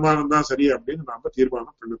வந்திருந்தா அனுமானம் தான் சரி அப்படின்னு நாம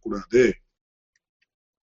தீர்மானம் பண்ணக்கூடாது.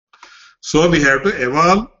 So we have to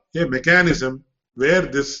evolve a mechanism where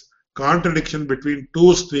this contradiction between two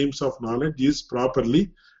streams of knowledge is properly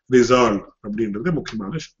resolved அப்படின்றது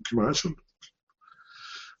முக்கியமான சொல்றது.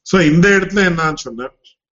 சோ இந்த இடத்துல என்னன்னு சொன்ன,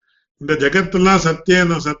 இந்த ஜெகத்தெல்லாம்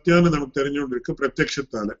சத்தியம்னு நமக்கு தெரிஞ்சுட்டு இருக்கு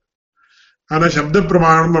பிரத்யக்ஷத்தால. ஆனா சப்த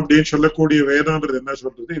பிரமாணம் அப்படின்னு சொல்லக்கூடிய வேதம்ன்றது என்ன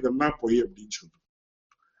சொல்றது, இதெல்லாம் பொய் அப்படின்னு சொல்றது.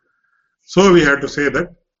 So we have to say that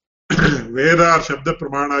Veda or Shabda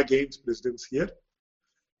Pramana gains precedence here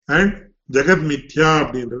and Jagat Mithya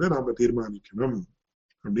அப்படின்றத நாம தீர்மானிக்கணும்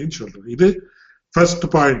அப்படின்னு சொல்றது. இது ஃபர்ஸ்ட்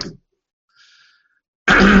பாயிண்ட்.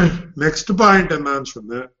 நெக்ஸ்ட் பாயிண்ட் என்னன்னு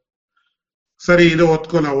சொன்ன, சரி இதை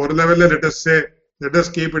ஒத்துக்கலாம் ஒரு லெவல்ல let us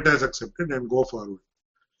keep it as accepted and go forward.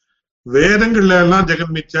 வேதங்கள்ல எல்லாம்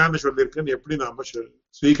ஜெகத் மித்யான்னு சொல்லியிருக்குன்னு எப்படி நாம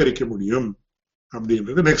ஸ்வீகரிக்க முடியும்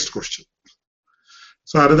அப்படின்றது நெக்ஸ்ட் கொஸ்டின்.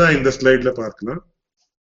 சோ அதுதான் இந்த ஸ்லைட்ல பார்க்கலாம்.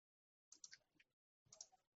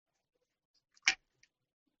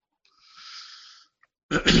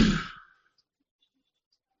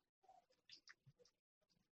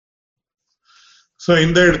 சோ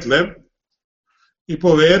இந்த இடத்துல இப்போ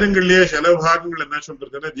வேதங்கள்லயே சில பாகங்கள் என்ன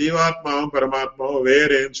சொல்றதுன்னா ஜீவாத்மாவும் பரமாத்மாவும்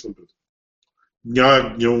வேறேன்னு சொல்றது.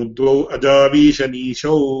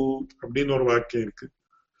 அஜாவீஷனீஷோ அப்படின்னு ஒரு வாக்கியம் இருக்கு.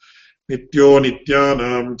 நித்யோ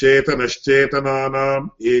நித்யானாம் சேதனச்சேதனானாம்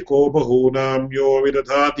ஏகோ பகூனாம் யோ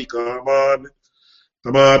விததாதி காமான்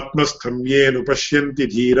தமாத்மஸ்தம் ஏனு பஷ்யந்தி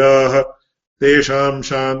தீராஹ தேஷாம்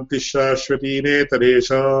சாந்தி சாஸ்வதி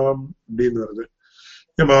நேதரேஷாம் அப்படின்னு வருது.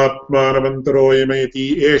 யமாத்மானமந்தரோயமேதி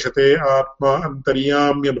ஏஷதே ஆத்மா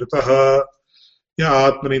அந்தர்யாம்யமிருதஹ ய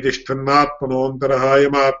ஆத்மனி திஷ்டன்னாத்மனோந்தரஹ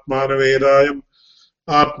யமாத்மானவேதாயம்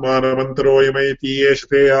ஆத்மானமந்தரோயமேதி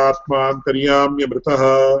ஏஷதே ஆத்மா அந்தர்யாம்யமிருதஹ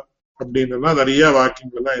அப்படின்னு நிறைய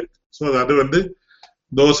வாக்கியங்கள்லாம் இருக்கு. சோ அது வந்து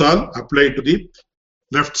those all apply to the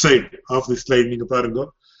left side of the slide. நீங்க பாருங்க,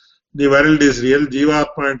 the world is real,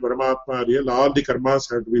 Jivatma and Paramatma are real, all the karmas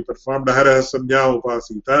have to be performed, ahara sandhya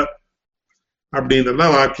upasita அப்படின்னா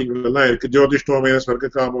வாக்கியங்கள் எல்லாம் இருக்கு. ஜோதிஷ்டோமே ஸ்வர்க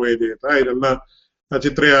காமோ ஏதேதா, இதெல்லாம்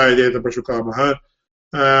சித்ரயா ஏதேத பசு காமஹ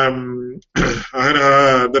அஹர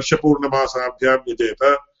தர்ஷபூர்ணமாசாபியாம்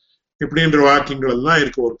யஜேதா இப்படின்ற வாக்கியங்கள் எல்லாம்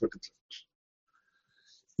இருக்கு ஒரு பக்கத்துல.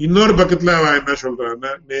 இன்னொரு பக்கத்துல அவன் என்ன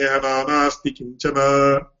சொல்றான்னா நேஹனானாஸ்தி கிஞ்சனா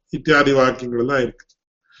இத்தியாதி வாக்கியங்கள் எல்லாம் இருக்கு.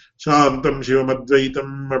 சாந்தம் சிவம்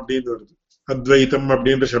அத்வைத்தம் அப்படின்னு வருது. அத்வைத்தம்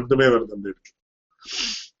அப்படின்ற சப்தமே வருது அந்த இடத்துல.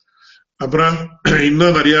 அப்புறம்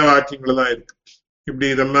இன்னும் நிறைய வாக்கியங்கள் எல்லாம் இருக்கு. இப்படி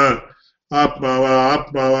இதெல்லாம் ஆத்மாவா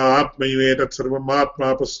ஆத்மைவேதத் சர்வம் ஆத்மா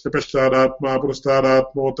பஷ்டாத் ஆத்மா புரஸ்தாத்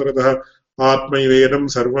ஆத்மோத்தரதः ஆத்மைவேதம்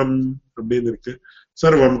சர்வம் அப்படின்னு இருக்கு.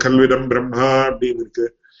 சர்வம் கல்விதம் பிரம்மா அப்படின்னு இருக்கு.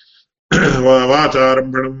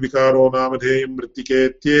 வாச்சாரம்பணம் விகாரோ நாமதேயம்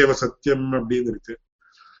மிருத்திகேத்யேவ சத்தியம் அப்படின்னு இருக்கு.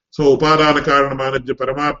 சோ உபாதான காரணமான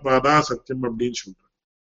பரமாத்மா தான் சத்தியம் அப்படின்னு சொல்றேன்.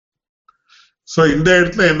 சோ இந்த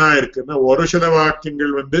இடத்துல என்ன இருக்குன்னா ஒரு சில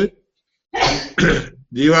வாக்கியங்கள் வந்து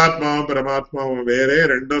ஜீவாத்மாவும் பரமாத்மாவும் வேற,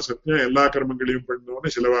 ரெண்டும் சத்தியம், எல்லா கர்மங்களையும் பண்ணோம்னு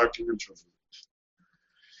சில வாக்கியங்கள் சொல்றது.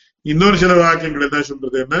 இன்னொரு சில வாக்கியங்கள் என்ன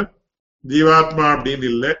சொல்றது, என்ன ஜீவாத்மா அப்படின்னு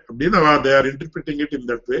இல்லை அப்படின்னு they are interpreting it in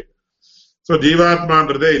that way. So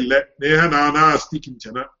ஜீவாத்மான்றதே இல்லை, நேஹ நானா அஸ்தி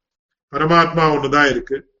கிஞ்சனா, பரமாத்மா ஒண்ணுதான்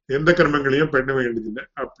இருக்கு, எந்த கர்மங்களையும் பண்ண வேண்டியதில்லை,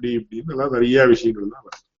 அப்படி இப்படின்னு எல்லாம் நிறைய விஷயங்கள் தான்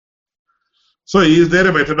வருது. So is there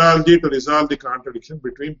a methodology to resolve the contradiction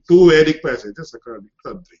between two Vedic passages according to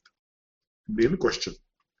Advaita? அப்படின்னு கொஸ்டின்.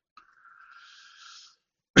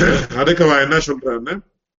 அதுக்கு அவன் என்ன சொல்றான்னு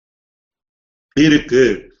இருக்கு,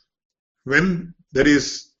 when there is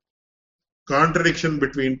contradiction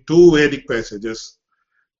between two Vedic passages,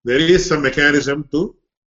 there is some mechanism to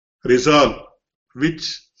resolve which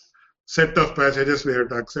set of passages we have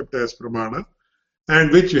to accept as pramana and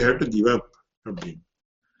which we have to give up. அப்படின்னு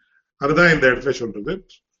அதுதான் இந்த இடத்துல சொல்றது.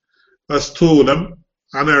 அஸ்தூலம்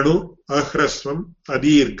அனணு அஹ்ரஸ்வம்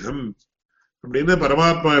அதீர்கம் அப்படின்னு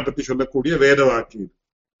பரமாத்மாவை பத்தி சொல்லக்கூடிய வேத வாக்கியம்.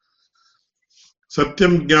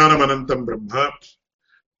 சத்தியம் ஞானம் அனந்தம் பிரம்மா,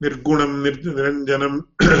 நிர்குணம் நிரஞ்சனம்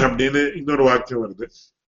அப்படின்னு இன்னொரு வாக்கியம் வருது.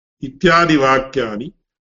 இத்தியாதி வாக்கியானி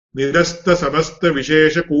நிரஸ்த சமஸ்த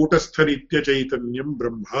விசேஷ கூட்டஸ்த நித்ய சைதன்யம்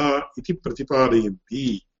பிரம்மா இது பிரதிபாதயந்தி.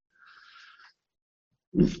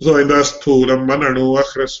 சோ இந்த ஸ்தூலம் அனணு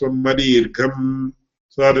அஹ்ரஸ்வம் அதீர்கம்,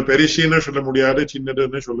 சோ அது பெரிசின்னு சொல்ல முடியாது,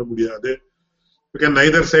 சின்னதுன்னு சொல்ல முடியாது. You can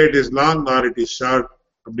neither say it is long nor it is short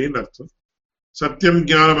அப்படின்னு அர்த்தம். சத்தியம்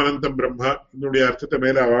ஞானம் அனந்தம் பிரம்மா என்னுடைய அர்த்தத்தை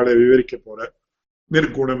மேல அவளை விவரிக்க போற.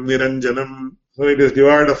 நிர்குணம் நிரஞ்சனம், so it is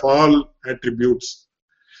devoid of all attributes.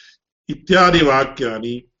 இத்தியாதி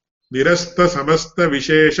வாக்கியானி நிரஸ்த சமஸ்த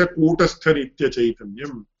விசேஷ கூட்டஸ்த நித்ய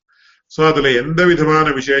சைதன்யம். சோ அதுல எந்த விதமான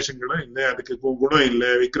விசேஷங்களும் இல்லை, அதுக்கு குணம் இல்லை,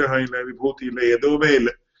 விக்கிரகம் இல்லை, விபூதி இல்லை, எதுவுமே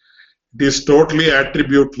இல்லை. It is totally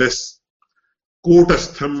attributeless.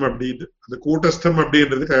 கூட்டஸ்தம் அப்படின்னு, அந்த கூட்டஸ்தம்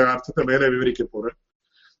அப்படின்றதுக்கு அர்த்தத்தை மேல விவரிக்க போறேன்.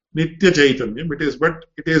 நித்திய சைத்தன்யம், it is but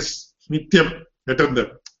it is நித்தியம்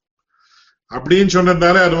எட்டர்னல் அப்படின்னு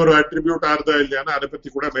சொன்னதாலே அது ஒரு அட்ரிபியூட் ஆறுதா இல்லையானா அதை பத்தி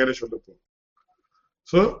கூட மேல சொல்ல போறோம்.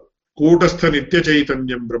 சோ கூட்டஸ்த நித்திய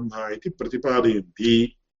சைத்தன்யம் பிரம்மா இது பிரதிபாதயந்தி.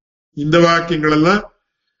 இந்த வாக்கியங்கள் எல்லாம்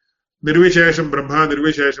நிர்விசேஷம் பிரம்மா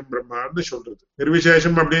நிர்விசேஷம் பிரம்மான்னு சொல்றது.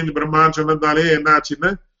 நிர்விசேஷம் அப்படின்னு பிரம்மான்னு சொன்னதாலே என்ன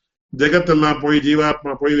ஆச்சுன்னா ஜெகத்தெல்லாம் போய்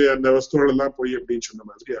ஜீவாத்மா போய் அந்த வஸ்துகள் எல்லாம் போய் அப்படின்னு சொன்ன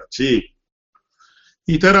மாதிரி ஆச்சு.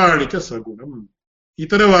 இதராணிக்க சகுணம்.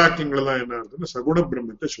 இதர வாக்கியங்கள் எல்லாம் என்ன ஆகுதுன்னா சகுண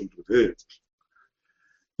பிரம்மத்தை சொல்றது.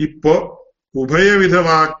 இப்போ உபயவித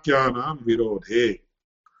வாக்கியானாம் விரோதே.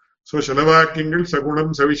 சோ சில வாக்கியங்கள்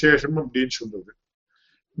சகுணம் சவிசேஷம் அப்படின்னு சொல்றது,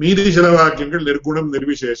 மீதி சில வாக்கியங்கள் நிர்குணம்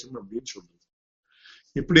நிர்விசேஷம் அப்படின்னு சொல்றது.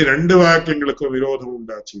 இப்படி ரெண்டு வாக்கியங்களுக்கும் விரோதம்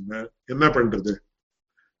உண்டாச்சுன்னா என்ன பண்றது?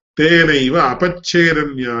 தேனைவ அபச்சேத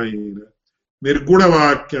நியாயேன நிர்குண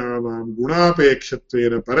வாக்கியானாம்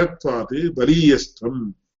குணாபேட்சத்வேன பரத்வாது பலீயஸ்தம்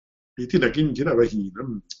இது நகிஞ்சித்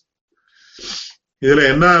அவஹீனம். இதுல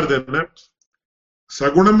என்ன ஆகுதுன்னா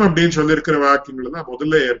சகுணம் அப்படின்னு சொல்லியிருக்கிற வாக்கியங்கள் தான்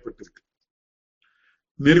முதல்ல ஏற்பட்டிருக்கு,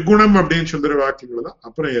 நிர்குணம் அப்படின்னு சொல்ற வாக்கியங்கள் தான்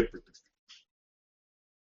அப்புறம் ஏற்பட்டிருக்கு.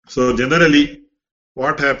 சோ ஜெனரலி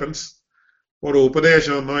வாட் ஹேப்பன்ஸ், ஒரு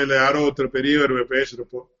உபதேசமோ இல்ல யாரோ ஒருத்தர் பெரியவர்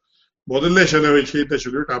பேசுறப்போ முதல்ல சில விஷயத்தை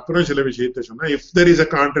சொல்லிட்டு அப்புறம் சில விஷயத்தை சொன்னா, if there is a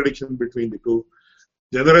contradiction between the two,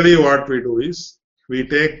 generally what we do is we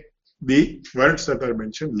take the words that are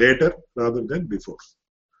mentioned later rather than before.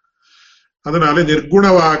 அதனால நிர்குண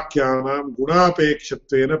வாக்கியானாம்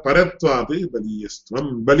குணாபேட்சத்வேன பரத்வாது பலீயஸ்துவம்.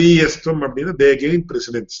 பலீயஸ்துவம் அப்படின்னா they gain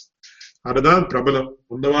precedence. அதுதான் பிரபலம்,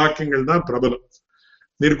 அந்த வாக்கியங்கள் தான் பிரபலம்.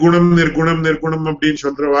 நிர்குணம் நிர்குணம் நிர்குணம் அப்படின்னு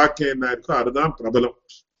சொல்ற வாக்கியம் என்ன இருக்கோ அதுதான் பிரபலம்.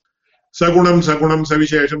 சகுணம் சகுணம்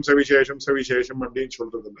சவிசேஷம் சவிசேஷம் சவிசேஷம் அப்படின்னு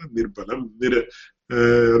சொல்றதுன்னா நிர்பலம்,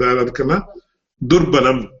 அதுக்கெல்லாம்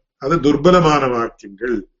துர்பலம், அது துர்பலமான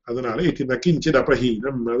வாக்கியங்கள். அதனால இது நகிஞ்சித்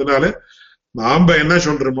அபஹீனம். அதனால நாம என்ன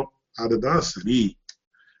சொல்றோமோ அதுதான் சரி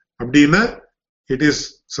அப்படின்னா it is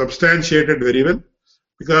substantiated very well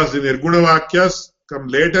because the nirguna vakyas come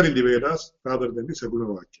later in the Vedas rather than the saguna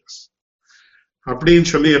vakyas. அப்படின்னு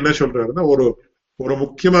சொல்லி என்ன சொல்றாருன்னா ஒரு ஒரு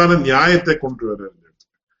முக்கியமான நியாயத்தை கொண்டு வர்றாரு.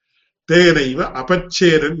 தேனைவ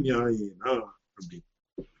அபச்சேத நியாயேனா அப்படின்னு.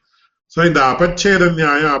 சோ இந்த அபச்சேத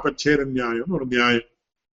நியாயம் அபச்சேத நியாயம் ஒரு நியாயம்.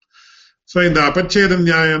 சோ இந்த அபச்சேத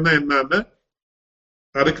நியாயம்னா என்னன்னா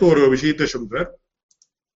அதுக்கு ஒரு விஷயத்தை சொல்றார்.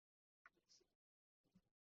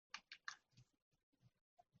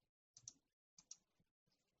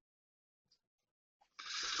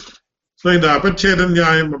 இந்த அபச்சேத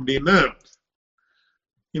நியாயம் அப்படின்னா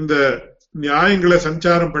இந்த நியாயங்களை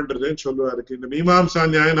சஞ்சாரம் பண்றதுன்னு சொல்லுவாரு. இந்த மீமாம்சா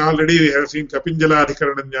நியாயம் ஆல்ரெடி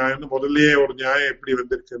கபிஞ்சலாதிகரண நியாயம்னு முதல்லயே ஒரு நியாயம் எப்படி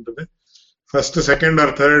வந்திருக்குன்றது ஃபர்ஸ்ட் செகண்ட்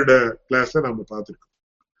ஆர் தேர்ட் கிளாஸ்ல நம்ம பார்த்திருக்கோம்.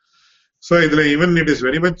 So இதுல even it is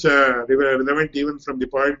very much relevant even from the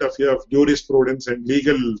point of view of jurisprudence and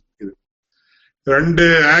legal. இது ரெண்டு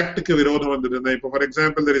ஆக்டுக்கு விரோதம் வந்தது. இப்போ for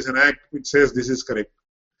example there is an act which says this is correct,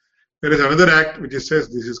 there is another act which says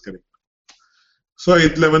this is correct. So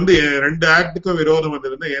இதுல ரெண்டு ஆக்டுக்கும் விரோதம்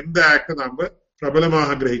வந்ததுன்னா எந்த ஆக்ட நாம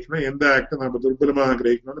பிரபலமாக கிரகிக்கணும், எந்த ஆக்ட நாம துர்பலமாக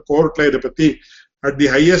கிரகிக்கணும், கோர்ட்ல இதை பத்தி at the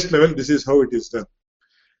highest level this is how it is done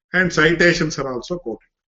and citations are also quoted.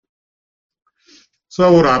 So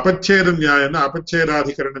ஒரு அபச்சேத நியாயம்னா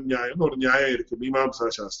அபச்சேதாதிகரண நியாயம் ஒரு நியாயம் இருக்கு மீமாம்சா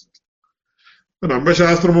சாஸ்திரம். நம்ம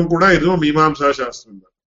சாஸ்திரமும் கூட இதுவும் மீமாம்சா சாஸ்திரம்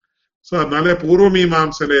தான். சோ அதனால பூர்வ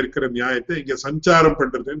மீமாம்சையில இருக்கிற நியாயத்தை இங்க சஞ்சாரம்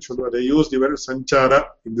பண்றதுன்னு சொல்லுவாரு. யூஸ் தி வேர்ட் சஞ்சாரா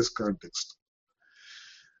இன் திஸ் கான்டெக்ஸ்ட்.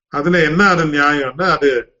 அதுல என்ன அது நியாயம்னா அது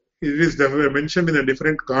it is mentioned in a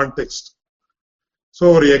different context. So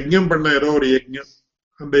ஒரு யஜ்ஞம் பண்ண ஏதோ ஒரு யஜ்ஞம்,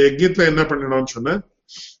 அந்த யஜ்ஞத்துல என்ன பண்ணணும்னு சொன்ன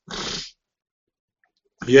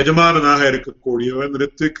எஜமானனாக இருக்கக்கூடியவன்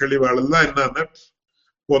ரித்விக் கழிவாளெல்லாம் என்னன்னா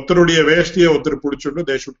ஒருத்தருடைய வேஷ்டியை ஒருத்தர் பிடிச்சுட்டு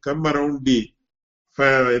they should come around the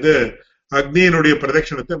இது அக்னியினுடைய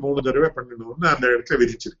பிரதட்சணத்தை 3 தடவை பண்ணணும்னு அந்த இடத்துல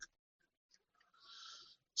விதிச்சிருக்கு.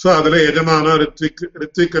 சோ அதுல எஜமான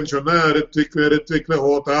ரித்விக்னு சொன்னா ரித்விக்ல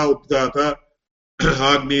ஹோதா உத்காதா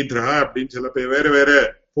ஆக்னித்ரா அப்படின்னு சில பேர் வேற வேற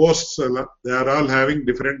போஸ்ட்ஸ் எல்லாம் they are all having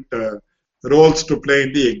different roles to play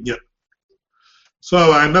in the yajna. So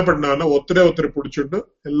அவ என்ன பண்ணான்னா ஒருத்தர் பிடிச்சுட்டு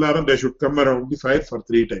எல்லாரும் they should come around the fire for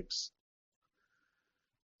 3 times.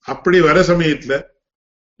 அப்படி வர சமயத்துல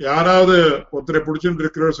யாராவது ஒருத்தரை பிடிச்சுட்டு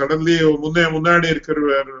இருக்கிறவர் சடன்லி முன்னாடி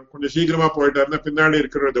இருக்கிறவர் கொஞ்சம் சீக்கிரமா போயிட்டாருன்னா பின்னாடி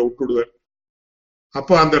இருக்கிறவரை விட்டுடுவார்.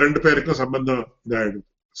 அப்போ அந்த 2 பேருக்கும் சம்பந்தம் இதாயிடும்.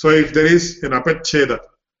 So if there is an apacheda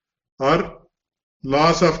or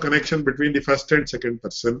loss of connection between the first and second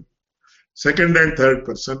person, second and third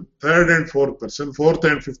person, third and fourth person, fourth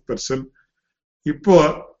and fifth person. இப்போ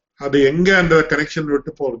அது எங்க அந்த கனெக்ஷன்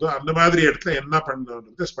விட்டு போறதோ அந்த மாதிரி இடத்துல என்ன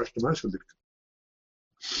பண்ணணும்ன்றது ஸ்பஷ்டமா சொல்லிருக்கு.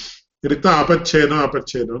 இதுதான்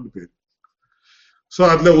அபச்சேதம்னு பேரு. சோ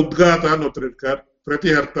அதுல உத்காத்தான்னு ஒருத்தர் இருக்கார்,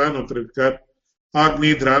 பிரதிஹர்த்தான்னு ஒருத்தர் இருக்கார்,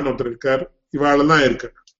 ஆக்னித்ரான்னு ஒருத்தர் இருக்கார், இவாளெல்லாம் இருக்கு.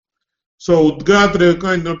 சோ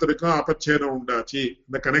உத்காத்திற்கும் இன்னொருத்தருக்கும் அபச்சேதம் உண்டாச்சு,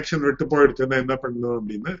 இந்த கனெக்ஷன் விட்டு போயிடுச்சுன்னா என்ன பண்ணணும்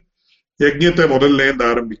அப்படின்னு யஜ்ஞத்தை முதல்ல இருந்து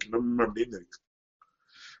ஆரம்பிக்கணும் அப்படின்னு இருக்கு.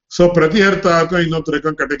 சோ பிரதிஹர்த்தாக்கும்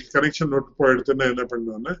இன்னொருத்தருக்கும் கனெக்ஷன் விட்டு போயிடுச்சுன்னா என்ன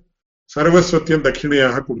பண்ணணும்னா சர்வஸ்வத்தியம்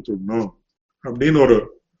தட்சிணையாக கொடுத்துடணும் அப்படின்னு ஒரு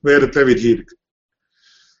வேறுத்த விதி இருக்கு.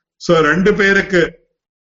 சோ ரெண்டு பேருக்கு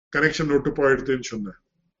கனெக்ஷன் விட்டு போயிடுதுன்னு சொன்ன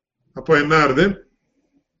அப்போ என்ன ஆகுது,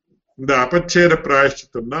 இந்த அபச்சேர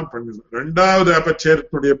பிராயஷ்சித்தம் தான் பண்ணணும். ரெண்டாவது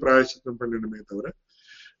அபச்சேரத்தினுடைய பிராயஷ்சித்தம் பண்ணணுமே தவிர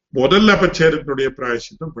முதல் அபச்சேரத்தினுடைய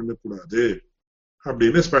பிராயஷ்சித்தம் பண்ணக்கூடாது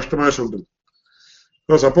அப்படின்னு ஸ்பஷ்டமா சொல்றது.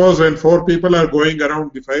 So suppose when 4 people are going around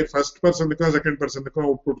the fire, first person க்கும் second person க்கும்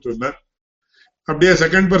விட்டு கொடுத்துருந்தேன், அப்படியே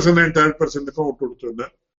second person and third person க்கும் விட்டு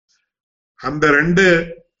கொடுத்துருந்தேன். அந்த ரெண்டு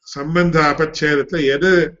சம்பந்த அபச்சேரத்துல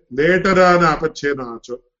எது லேட்டரான அபச்சேரம்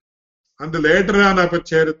ஆச்சோ அந்த லேட்டரான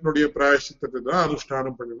அபச்சேரத்தினுடைய பிராயஷ்சித்தத்தை தான்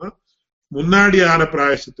அனுஷ்டானம் பண்ணணும். முன்னாடியான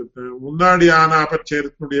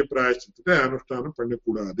அபச்சேரத்தினுடைய பிராயஷ்சித்தத்தை அனுஷ்டானம்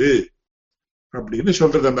பண்ணக்கூடாது அப்படின்னு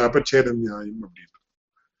சொல்றது அந்த அபச்சேர நியாயம் அப்படின்னு.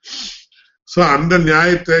 சோ அந்த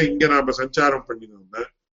நியாயத்தை இங்க நாம சஞ்சாரம் பண்ணினோம்னா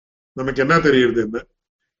நமக்கு என்ன தெரியுதுன்னா,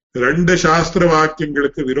 ரெண்டு சாஸ்திர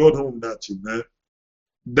வாக்கியங்களுக்கு விரோதம் உண்டாச்சுன்னா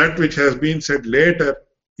that which has been said later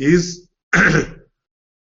is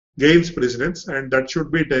gains precedence and that should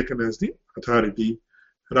be taken as the authority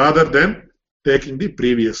rather than taking the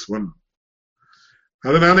previous one.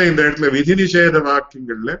 அதனால இந்த இடத்துல விதி நிஷேத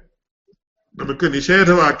வாக்கியங்கள்ல நமக்கு நிஷேத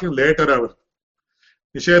வாக்கியம் லேட்டரா வருது.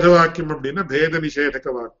 நிஷேத வாக்கியம் அப்படின்னா பேத நிஷேதக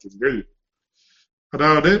வாக்கியங்கள்,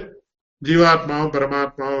 அதாவது ஜீவாத்மாவும்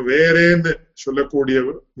பரமாத்மாவும் வேறேன்னு சொல்லக்கூடிய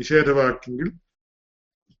நிஷேத வாக்கியங்கள்,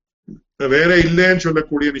 வேற இல்லைன்னு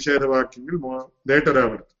சொல்லக்கூடிய நிஷேத வாக்கியங்கள் லேட்டரா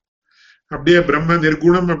வருது. அப்படியே பிரம்ம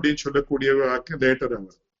நிர்குணம் அப்படின்னு சொல்லக்கூடிய வாக்கியம் லேட்டரா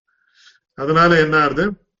வருது. அதனால என்ன ஆகுது,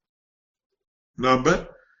 நாம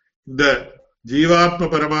இந்த ஜீவாத்ம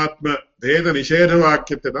பரமாத்ம பேத நிஷேத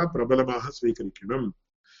வாக்கியத்தை தான் பிரபலமாக ஸ்வீகரிக்கணும்.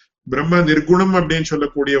 பிரம்ம நிர்குணம் அப்படின்னு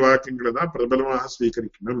சொல்லக்கூடிய வாக்கியங்களை தான் பிரபலமாக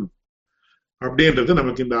ஸ்வீகரிக்கணும் அப்படின்றது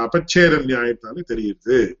நமக்கு இந்த அபச்சேர நியாயத்தால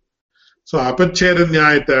தெரியுது. சோ அபச்சேர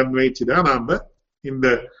நியாயத்தை அன்வைச்சுதான் நாம இந்த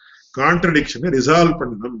கான்ட்ரடிக்ஷனை ரிசால்வ்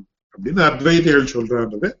பண்ணணும் அப்படின்னு அத்வைதிகள்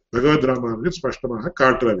சொல்றான்றது பகவத் ராமானுஜர் ஸ்பஷ்டமாக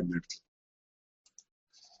காட்டுறாரு இந்த இடத்துல.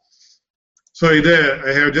 சோ இது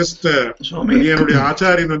ஐ ஹேவ் ஜஸ்ட் என்னுடைய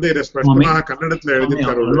ஆச்சாரியன் வந்து இதை ஸ்பஷ்டமாக கன்னடத்துல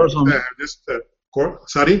எழுதியிருக்காரு.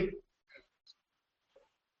 சாரி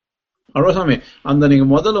அருள்சாமி, அந்த நீங்க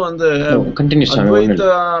முதல்ல வந்து அத்வைத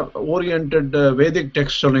ஓரியன்டட் வேதிக்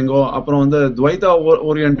டெக்ஸ்ட் சொல்லுங்க, அப்புறம் வந்து துவைதா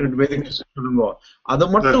ஓரியன்டட் வேதிக் டெக்ஸ்ட் சொல்லுங்க. அதை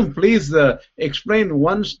மட்டும் please explain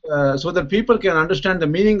once so that people can understand the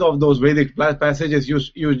meaning of those Vedic passages.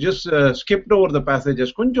 You just skipped over the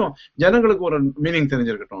passages. கொஞ்சம் ஜனங்களுக்கு ஒரு மீனிங்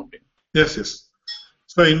தெரிஞ்சிருக்கட்டும் அப்படின்னு. S S.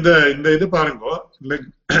 ஸோ இந்த இது பாருங்க, லைக்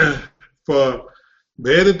இப்போ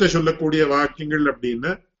வேதத்தை சொல்லக்கூடிய வாக்கியங்கள்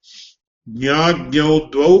அப்படின்னு ஞாக்ஞௌ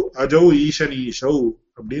த்வௌ அஜௌ ஈசனீஷௌ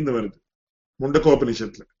அப்படின்னு வருது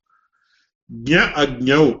முண்டகோபனிஷத்துல. ஞ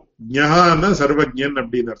அக்ஞௌ, ஞஹான்னா சர்வஜன்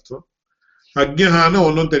அப்படின்னு அர்த்தம், அக்ஞஹான்னா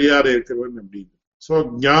ஒன்னும் தெரியாத இருக்கிறவன் அப்படின்னு. சோ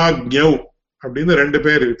ஞாக்ஞௌ அப்படின்னு ரெண்டு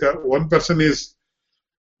பேர் இருக்கா. One person is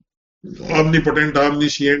omnipotent,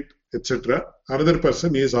 omniscient, etc. Another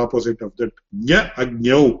person is opposite of that. Nya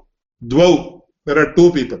agnyau dvau, there are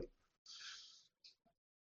two people.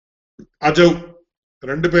 Ajau,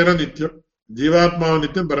 ரெண்டு பேரும் நித்தியம், ஜீவாத்மாவும்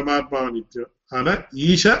நித்தியம், பரமாத்மாவும் நித்தியம். ஆனா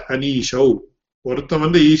ஈஷ அனீஷௌ, ஒருத்தன்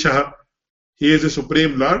வந்து Isha, he is the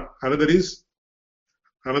supreme lord,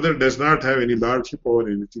 another does not have any lordship over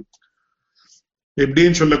anything.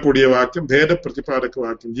 எப்படின்னு சொல்லக்கூடிய வாக்கியம் பேத பிரதிபாதக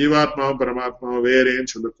வாக்கியம். ஜீவாத்மாவும் பரமாத்மாவும்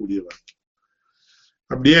வேறேன்னு சொல்லக்கூடிய வாக்கியம்.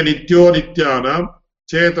 அப்படியே நித்யோ நித்யானாம்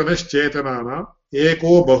சேதனேதனானாம்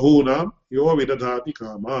ஏகோ பகூனாம் யோ விததாதி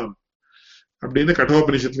காமான் அப்படின்னு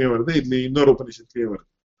கட்டோபனிஷத்துலயும் வருது, இது இன்னொரு உபனிஷத்துலயும் வருது.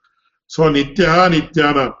 சோ நித்யா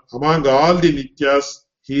நித்யானாம், among all the nityas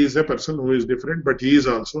he is a person who is different but he is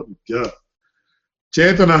also nitya.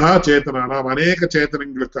 சேதனஹா சேதனானாம், அநேக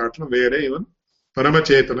சேத்தனங்களுக்கு காட்டிலும் வேற இவன்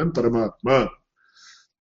பரமச்சேதனன் பரமாத்மா.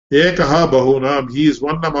 ஏகஹா பஹூனாம், he is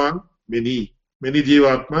one among many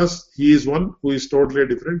ஜீவாத்மாஸ், he is one who is totally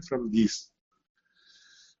different from these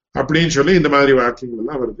அப்படின்னு சொல்லி இந்த மாதிரி வாக்கியங்கள்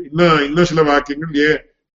எல்லாம் வருது. இன்னும் சில வாக்கியங்கள்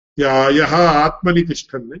யஹா ஆத்மனி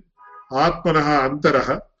திஷ்டன்னு ஆத்மனஹ அந்தரஹ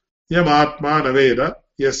யம் ஆத்மா நவேத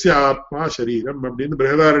யஸ்ய ஆத்மா ஷரீரம் அப்படின்னு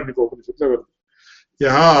பிருஹதாரண்யக உபனிஷத்துல வருது.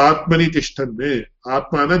 யஹா ஆத்மனி திஷ்டன்னு,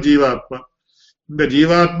 ஆத்மான ஜீவாத்மா, இந்த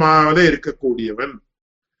ஜீவாத்மாவிலே இருக்கக்கூடியவன்.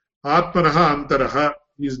 ஆத்மனஹா அந்தரஹா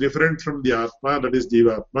is different from the atma, that is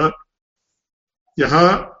jivatma. Yaha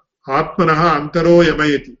atmanaha antaro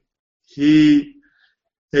yamayati, he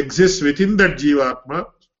exists within that jivatma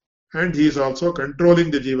and he is also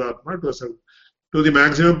controlling the jivatma to the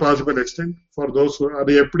maximum possible extent for those who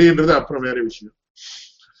adu eppdiendradhu appuram vera vishayam.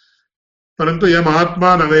 Parantu yam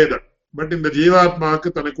atma naveda, but in the jivatmaku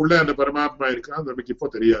tanakulla and paramatma irukka namukku ipo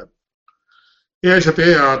theriyadu. ஏஷதே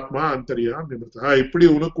ஆத்மா அந்தரியாம் நிமிர்த்தா, இப்படி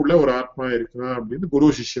உனக்குள்ள ஒரு ஆத்மா இருக்கான் அப்படின்னு குரு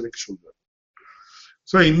சிஷ்யனுக்கு சொல்றார்.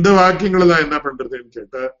 So இந்த வாக்கியங்களை தான் என்ன பண்றதுன்னு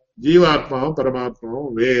கேட்டா, ஜீவாத்மாவும்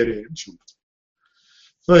பரமாத்மாவும் வேறேன்னு சொல்றது.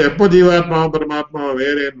 சோ எப்போ ஜீவாத்மாவும் பரமாத்மாவும்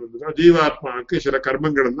வேறேன்னு வந்துட்டா, ஜீவாத்மாவுக்கு சில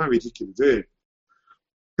கர்மங்கள் தான் விதிக்கிறது.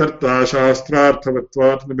 கர்த்தா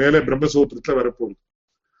சாஸ்திரார்த்தவத்வாத் மேலே பிரம்மசூத்திரத்துல வரப்போகுது.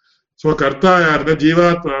 சோ கர்த்தா யாருன்னா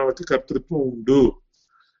ஜீவாத்மாவுக்கு கர்த்திருவம் உண்டு.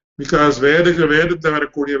 Because வேதத்துல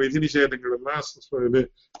வரக்கூடிய விதி நிஷேதங்கள் எல்லாம்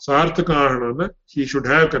சார்த்தகம் ஆகணும்னா he should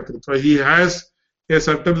have kartrutva. He has a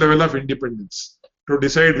certain level of independence to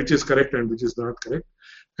decide which is correct and which is not correct,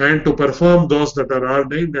 and to perform those that are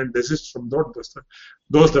ordained and desist from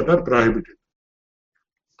those that are prohibited.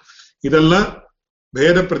 இதெல்லாம்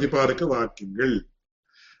பேத பிரதிபாதக வாக்கியங்கள்.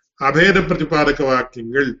 அபேத பிரதிபாதக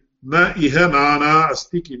வாக்கியங்கள் ந இஹ நானா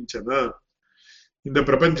அஸ்தி கிஞ்சனா, இந்த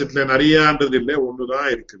பிரபஞ்சத்துல நிறையான்றது இல்லை, ஒண்ணுதான்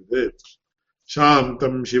இருக்கிறது.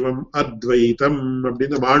 சாந்தம் சிவம் அத்வைதம்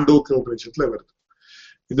அப்படின்னு மாண்டூக்கிய உபநிஷத்துல வருது.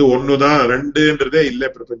 இது ஒண்ணுதான், ரெண்டுன்றதே இல்லை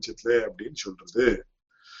பிரபஞ்சத்துல அப்படின்னு சொல்றது.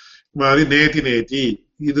 மாதிரி நேதி நேதி,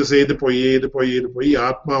 இது செய்து போய் இது போய் இது போய்,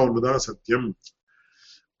 ஆத்மா ஒண்ணுதான் சத்தியம்.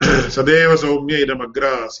 சதேவ சௌமிய இதம்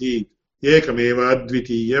அக்ராசி ஏகமேவ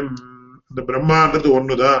அத்விதீயம், இந்த பிரம்மான்றது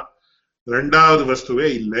ஒண்ணுதான், ரெண்டாவது வஸ்துவே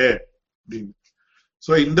இல்லை அப்படின்னு.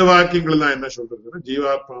 சோ இந்த வாக்கியங்கள் தான் என்ன சொல்றதுன்னா,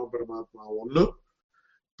 ஜீவாத்மா பரமாத்மா ஒண்ணு,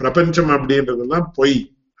 பிரபஞ்சம் அப்படின்றதெல்லாம் பொய்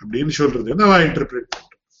அப்படின்னு சொல்றது நான் இன்டர்பிரேட் பண்றேன்.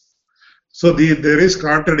 So there is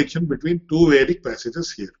contradiction between two Vedic passages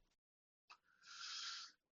here.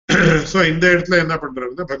 So இந்த இடத்துல என்ன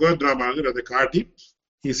பண்றாருன்னா, பகவத் ராமானுஜர் அதை காட்டி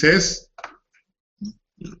he says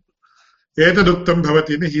etaduktam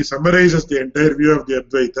bhavati, he summarizes the entire view of the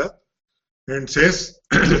Advaita and says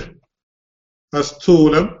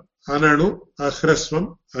asthulam ananu ahrasvam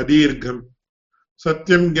adீர்கம்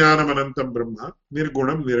சத்தியம் ஞானம் அனந்தம் பிரம்மா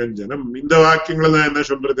நிர்குணம் நிரஞ்சனம். இந்த வாக்கியங்கள் தான் என்ன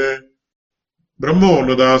சொல்றது, பிரம்ம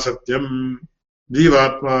ஒண்ணுதான் சத்தியம்,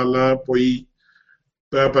 ஜீவாத்மா எல்லாம் பொய்,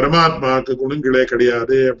 பரமாத்மாவுக்கு குணங்களே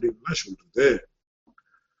கிடையாது அப்படின்னு சொல்றது.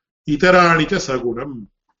 இதராணிக்க சகுணம்,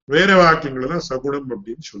 வேற வாக்கியங்கள் எல்லாம் சகுணம்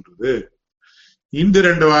அப்படின்னு சொல்றது. இந்த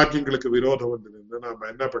ரெண்டு வாக்கியங்களுக்கு விரோதம் வந்ததுன்னா நாம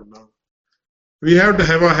என்ன பண்ணோம், we have to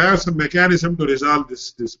have some mechanism to resolve this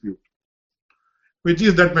dispute. Which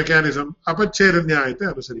is that mechanism? Apachcheda நியாயத்தை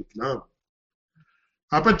அனுசரிக்கலாம்.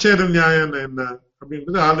 அபச்சேத நியாயம் என்ன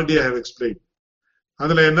அப்படின்றது ஆல்ரெடி ஐ ஹவ் எக்ஸ்பிளைன்.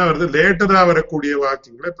 அதுல என்ன வருது, லேட்டரா வரக்கூடிய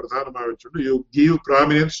வாக்கியங்களை பிரதானமாக வச்சுட்டு you give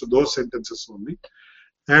prominence to those sentences only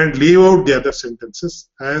and leave out the other sentences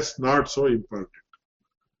as not so important.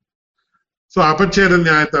 So அபச்சேத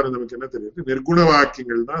நியாயத்தால நமக்கு என்ன தெரியுது, நிர்குண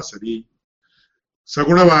வாக்கியங்கள் தான் சரி,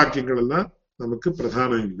 சகுண வாக்கியங்கள் எல்லாம் நமக்கு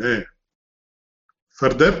பிரதானம் இல்லை.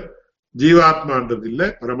 ஃபர்தர் ஜீவாத்மான்றது இல்லை,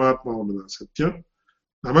 பரமாத்மா ஒண்ணுதான் சத்தியம்,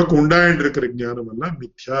 நமக்கு உண்டாயிட்டு இருக்கிற ஞானம் எல்லாம்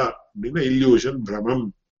மித்யா அப்படின்னு இல்யூஷன் பிரமம்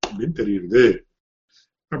அப்படின்னு தெரியுது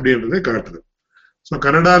அப்படின்றதை காட்டுது. ஸோ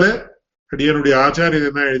கன்னடால அடியனுடைய ஆச்சாரியர்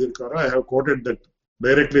என்ன எழுதியிருக்காரோ, I have coated that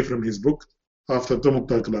directly from his book of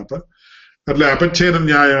தத்துவமுக்தா கலாபா. அதுல அபச்சேத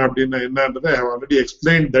நியாயம் அப்படின்னா என்னன்றதை ஐ have already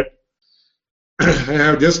explain that. I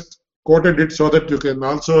have just quoted it so that you can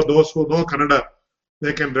also, those who know Kannada,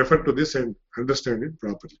 they can refer to this and understand it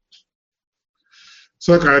properly.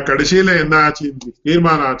 So kadashila enna aachi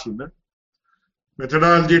teermana aachina,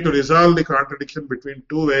 methodology to resolve the contradiction between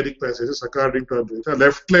two Vedic passages according to Advaita,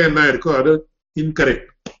 left la enna irukko adu incorrect.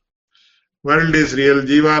 World is real,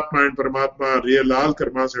 Jivatma and Paramatma are real, all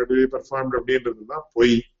karmas have to be performed அப்படின்றதுனா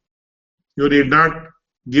பொய். You need not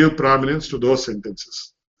give prominence to those sentences.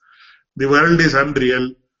 The world is unreal,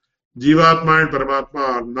 Jivatma and Paramatma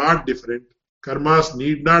are not different, karmas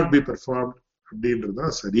need not be performed அப்படின்றதா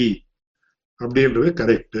சரி, அப்படின்றது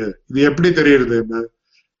correct. இது எப்படி தெரியுது, என்ன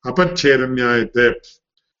அபச்சேத நியாயத்தை.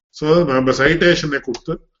 So நம்ம சைட்டேஷனை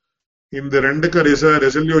கொடுத்து இந்த ரெண்டுக்கு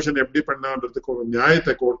ரெசல்யூஷன் எப்படி பண்ணான்றதுக்கு ஒரு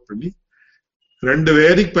நியாயத்தை கோட் பண்ணி ரெண்டு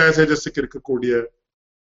வேதிக் பேசேஜஸ்க்கு இருக்கக்கூடிய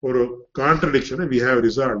ஒரு கான்ட்ரடிக்ஷனை we have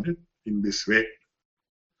resolved it in this way.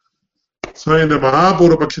 So இந்த மகா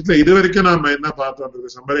பூர்வபக்ஷத்துல இதுவரைக்கும் நாம என்ன பார்த்தோம்ன்றது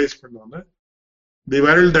சம்மரைஸ் பண்ணோம்னா, the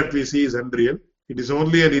world that we see is unreal, it is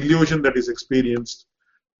only an illusion that is experienced,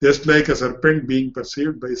 just like a serpent being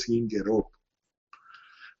perceived by seeing a rope.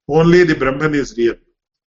 Only the Brahman is real,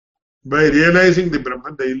 by realizing the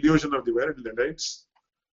Brahman, the illusion of the world eliminates.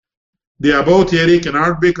 The above theory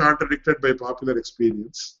cannot be contradicted by popular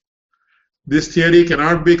experience. This theory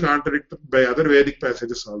cannot be contradicted by other Vedic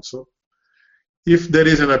passages also. If there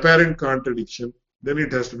is an apparent contradiction, then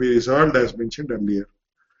it has to be resolved as mentioned earlier.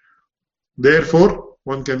 Therefore,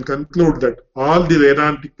 one can conclude that all the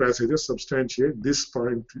Vedantic passages substantiate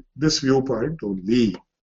this viewpoint only.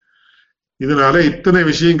 இதனால இத்தனை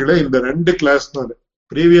விஷயங்களை இந்த ரெண்டு கிளாஸ்னால,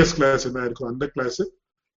 previous class என்ன இருக்கும் அந்த class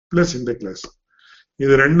plus இந்த class,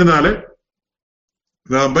 இது ரெண்டுனால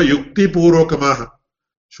நாம யுக்தி பூர்வகமாக,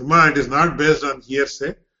 சும்மா it is not based on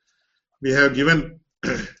hearsay, we have given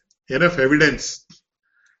enough evidence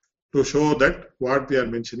to show that what we are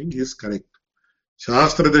mentioning is correct.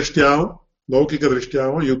 சாஸ்திர திருஷ்டியாவும் லௌகிக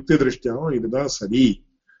திருஷ்டியாவும் யுக்தி திருஷ்டியாவும் இதுதான் சரி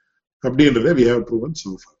அப்படின்றத we have proven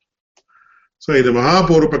so far. So இது மகா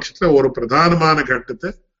பூர்வபக்ஷத்துல ஒரு பிரதானமான கட்டத்தை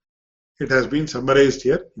it has been summarized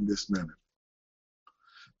here in this manner.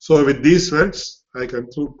 So with these words I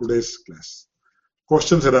conclude today's class.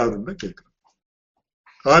 Questions ஏதாவது இருந்தா கேட்கிறேன்.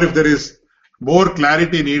 Or if there is more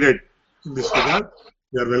clarity needed in this regard,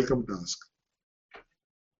 you are welcome to ask.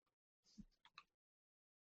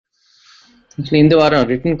 Actually, இந்த வாரம்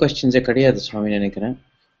written questions கிடையாது சுவாமி நினைக்கிறேன்.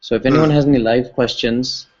 So if anyone has any live questions,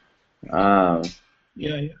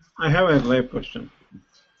 yeah, I have a live question.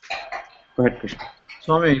 Go ahead, Krishna.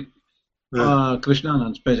 சுவாமி, கிருஷ்ணா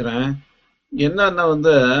நான் பேசுறேன். என்னன்னா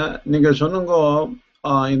வந்து நீங்க சொன்னீங்க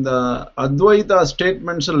இந்த அத்வைதா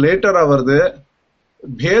ஸ்டேட்மெண்ட்ஸ் லேட்டரா வருது,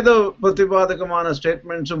 பேத பிரதிபாதகமான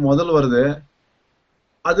ஸ்டேட்மெண்ட்ஸ் முதல் வருது.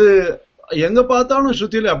 அது எங்க பார்த்தாலும்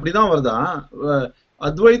ஸ்ருதியில அப்படிதான் வருதா?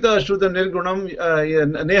 அத்வைதா ஸ்ருத நிர்குணம்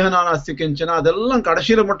நேஹநானாஸ்தி கிஞ்சனா அதெல்லாம்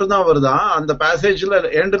கடைசியில மட்டும் தான் வருதா? அந்த பேசேஜ்ல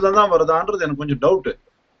எண்ட்ல தான் வருதான்றது எனக்கு கொஞ்சம் டவுட்.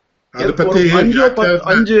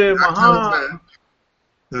 அஞ்சு மகா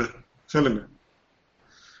சொல்லுங்க.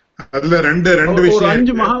 அதுல ரெண்டு விஷயம்,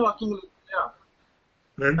 5 மகா வாக்கியங்கள் இல்லையா?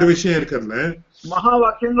 2 விஷயம் இருக்குல்ல. மகா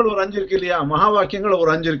வாக்கியங்கள் ஒரு 5 இருக்கு இல்லையா? மகா வாக்கியங்கள்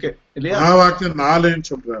ஒரு 5 இருக்கு இல்லையா? மகா வாக்கியம் 4ன்னு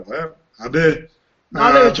சொல்றாங்க. அது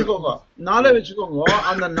 4 வச்சுக்கோங்க.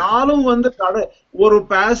 அந்த 4ம் வந்து ஒரு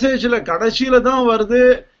பேசேஜ்ல கடைசியில தான் வருது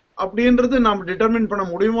அப்படின்றது நாம டிட்டர்மின் பண்ண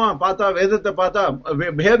முடியுமா? பார்த்தா வேதத்தை பார்த்தா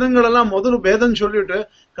பேதங்கள் எல்லாம் முதல்ல பேதம் சொல்லிட்டு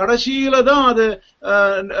கடைசியில தான் அது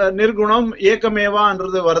நிர்குணம்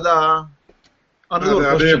ஏகமேவான்றது வருதா?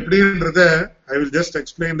 அது எப்படின்றத I will just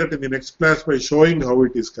explain that in the next class by showing how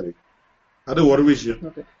it is correct. அது ஒரு விஷயம்.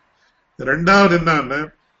 ரெண்டாவது என்னன்னா,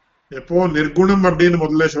 எப்போ நிர்குணம் அப்படின்னு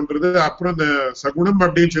முதல்ல சொல்றது, அப்புறம் சகுணம்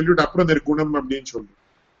அப்படின்னு சொல்லிட்டு அப்புறம் நிர்குணம் அப்படின்னு சொல்றது.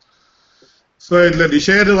 சோ இதுல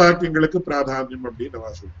நிஷேத வாக்கியங்களுக்கு பிராதானியம் அப்படின்னு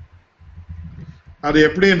நான் சொல்றேன். அது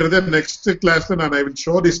எப்படின்றத நெக்ஸ்ட் கிளாஸ்ல நான் I will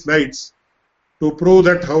show the slides to prove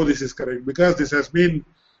that how this is correct, because this has been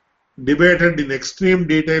debated in extreme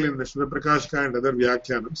detail in the shrIbhAShyam and other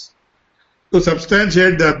vyakyanams to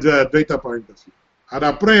substantiate the Advaita point of view. அது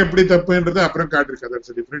அப்புறம் எப்படி தப்புன்றது அப்புறம் காட்டிருக்காது.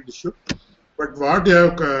 That's a different issue. But what you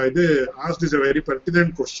have asked is a very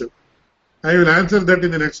pertinent question. I will answer that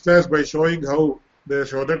in the next class by showing how they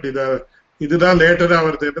show that இதுதான் லேட்டரா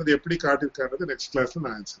வருதுன்றது எப்படி காட்டிருக்காது next கிளாஸ்ல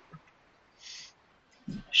நான் answer பண்றேன்.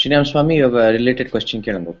 Srinam Swami, you have a related question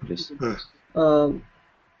கேளுங்க please.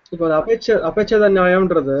 இப்போ அபேட்சத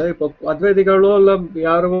நியாயம்ன்றது இப்போ அத்வைதிகளோ இல்ல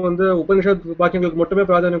யாரும் வந்து உபனிஷத் வாக்கியங்களுக்கு மட்டுமே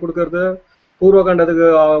பிராதானியம் கொடுக்கறது, பூர்வகாண்டத்துக்கு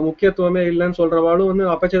முக்கியத்துவமே இல்லைன்னு சொல்றவாளும் வந்து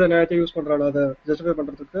அபேட்சத நியாயத்தை யூஸ் பண்றாள் அதை ஜஸ்டிஃபை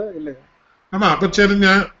பண்றதுக்கு இல்லையா? ஆமா, அபச்சேத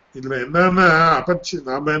நியாயம். இதுல என்னன்னா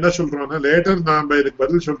நாம என்ன சொல்றோம்னா, லேட்டர் நாம இதுக்கு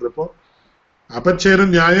பதில் சொல்றப்போ அபச்சேத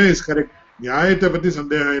நியாயம் இஸ் கரெக்ட். நியாயத்தை பத்தி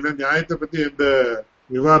சந்தேகம் இல்லை, நியாயத்தை பத்தி எந்த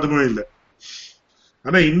விவாதமும் இல்லை.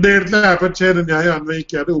 ஆனா இந்த இடத்துல அபச்சேத நியாயம்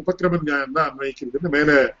அன்வயிக்காது, உபக்கிரம நியாயம் தான் அன்வயிக்கிறதுன்னு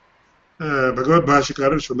மேல பகவத்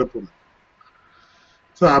பாஷிக்காரர் சொல்ல போறார்.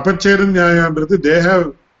 So apachera nyayamradu, they have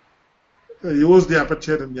used the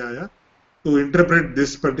apachera nyaya to interpret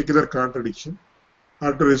this particular contradiction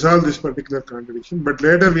or to resolve this particular contradiction. But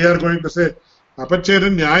later we are going to say apachera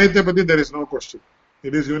nyayate pati there is no question.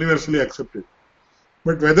 It is universally accepted.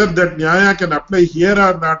 But whether that nyaya can apply here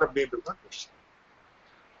or not அப்படின்றது தான் question.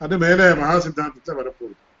 அது மேலே மகா சித்தாந்தத்துல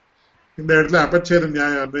வரப்போகுது. இந்த இடத்துல அபச்சேத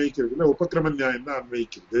நியாயம் அன்வயிக்கிறது இல்லை, உபக்கிரம நியாயம் தான்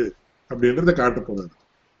அன்வயிக்கிறது அப்படின்றத காட்ட போறாரு.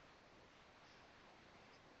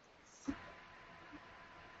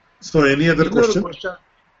 So any other question?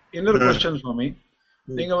 இன்னொரு question சுவாமி,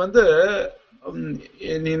 நீங்க வந்து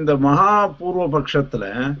இந்த மகா பூர்வபக்ஷத்துல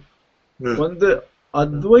வந்து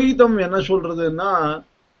அத்வைதம் என்ன சொல்றதுன்னா,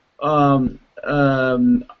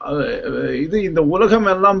 இது இந்த உலகம்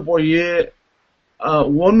எல்லாம் போய்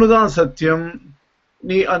ஒண்ணுதான் சத்தியம்,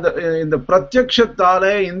 நீ அந்த இந்த பிரத்யக்ஷத்தால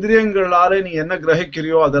இந்திரியங்களால நீ என்ன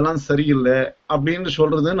கிரகிக்கிறியோ அதெல்லாம் சரியில்லை அப்படின்னு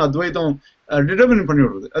சொல்றதுன்னு அத்வைதம் டிட்டர்மின் பண்ணி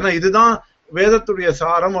விடுறது. ஆனா இதுதான் வேதத்துடைய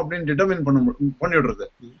சாரம் அப்படின்னு டிட்டர்மின் பண்ணிடுறது.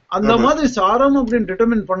 அந்த மாதிரி சாரம் அப்படின்னு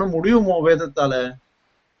டிட்டர்மின் பண்ண முடியுமோ வேதத்தால?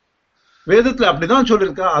 வேதத்துல அப்படிதான்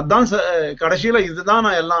சொல்லிருக்கா, அதான் கடைசியில இதுதான்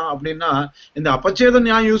நான் எல்லாம் அப்படின்னா இந்த அபச்சேத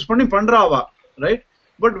நியாயம் யூஸ் பண்ணி பண்றாவா, ரைட்?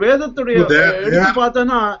 பட் வேதத்துடைய எடுத்து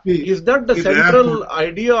பார்த்தனா is that the central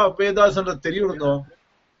idea of வேதாஸ்ன்றது தெரியுதோ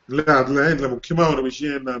இல்ல? அதுல இதுல முக்கியமா ஒரு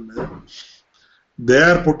விஷயம் என்னன்னா, they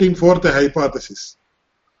are putting forth a hypothesis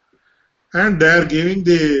and they are giving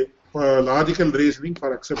the logical reasoning for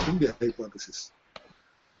accepting the hypothesis.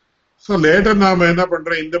 So later நாம என்ன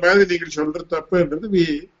பண்றோம், இந்த மாதிரி நீங்கள் சொல்ற தப்புன்றது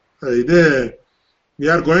we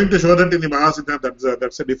are going to show that in the Maha Siddhanta,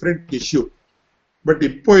 that's a different issue. But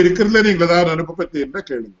இப்போ இருக்கிறதுல நீங்க ஏதாவது அனுபவத்தை என்ன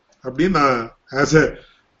கேளுங்க அப்படின்னு நான்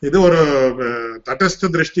இது ஒரு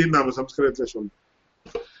தட்டஸ்த திருஷ்டின்னு நாம சம்ஸ்கிருதத்துல சொல்றோம்.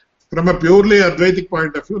 From a purely Advaitic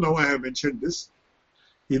point of view, now I have mentioned this.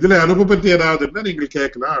 இதுல அனுபவத்தி ஏதாவதுன்னா நீங்கள்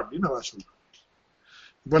கேட்கலாம் அப்படின்னு நான் சொல்றேன்.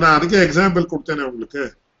 இப்போ நான் அதுக்கு எக்ஸாம்பிள் கொடுத்தேனே உங்களுக்கு.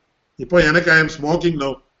 இப்போ எனக்கு I am smoking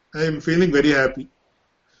now, I am feeling very happy.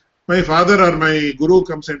 My father or my Guru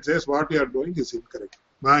comes and chase what you are doing is incorrect.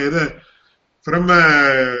 நான் எதை ஃப்ரம்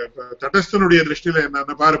தட்டஸ்தனுடைய திருஷ்டியில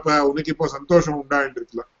என்ன பாருப்பா, உனக்கு இப்போ சந்தோஷம் உண்டாயிட்டு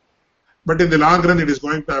இருக்கலாம், பட் இந்த long run it is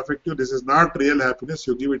going to affect you, this is not real happiness,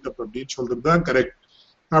 you give it up அப்படின்னு சொல்றது தான் கரெக்ட்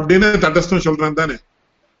அப்படின்னு தட்டஸ்தம் சொல்றான் தானே.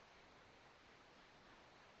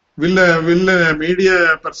 will a media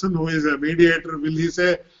person who is a mediator, will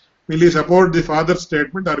he support the father's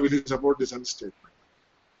statement or will he support the son's statement?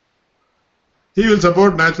 He will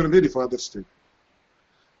support naturally the father's statement.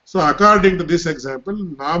 So according to this example,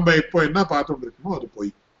 நாம இப்போ என்ன பார்த்துட்டு இருக்கோமோ அது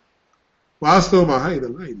போய் வாஸ்தவமாக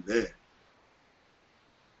இதெல்லாம் இல்லை.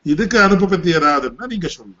 இதுக்கு அனுபவத்தி ஏதாவதுன்னா நீங்க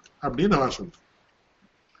சொல்லுங்க அப்படின்னு நான் சொல்றேன்.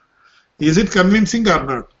 Is it convincing or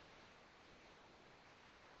not?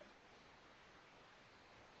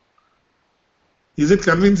 Is it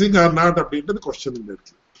convincing or not அப்படின்றது question இந்த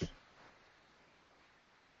இடத்துல.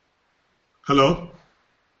 ஹலோ,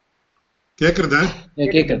 கேக்குறதா?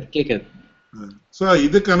 கேக்குது. So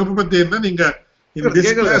இதுக்கு அனுபவத்தி என்ன நீங்க in this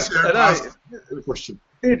class you have asked the question.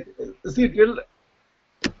 See,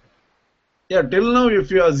 till now, if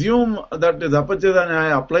you assume that the Apacheda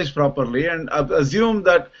Nyaya applies properly and assume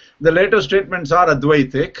that the later statements are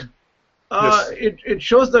Advaitic, yes. It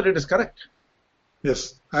shows that it is correct. Yes,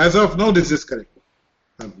 as of now this is correct.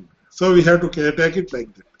 So we have to take it like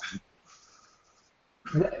that.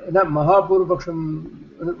 The Maha Purvapaksha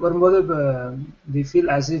வரும்போது we feel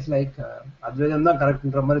as if like அத்வைதம் தான்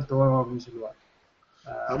கரெக்ட்ன்ற மாதிரி தோணும் அப்படின்னு சொல்லுவாங்க.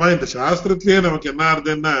 ஆமா, இந்த சாஸ்திரத்திலேயே நமக்கு என்ன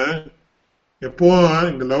ஆகுதுன்னா, எப்போ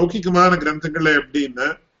இந்த லௌகிகமான கிரந்தங்கள்ல எப்படின்னா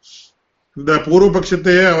இந்த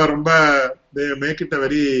பூர்வபக்ஷத்தையே அவர் ரொம்ப make it a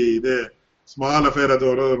very small affair, அது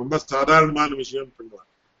ஒரு ரொம்ப சாதாரணமான விஷயம் பண்ணுவாங்க.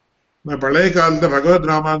 பழைய காலத்துல பகவத்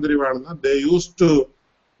ராமாந்திரி வாழ்ந்தான், they used to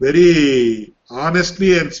very honestly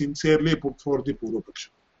and sincerely put forth the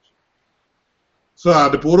பூர்வபக்ஷம். So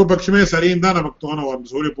அது பூர்வபக்ஷமே சரின்னு தான் நமக்கு தோணும்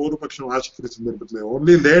சூரிய பூர்வபக்ஷம் வாசிக்கிற சந்தர்ப்பத்துல.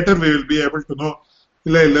 only later we will be able to know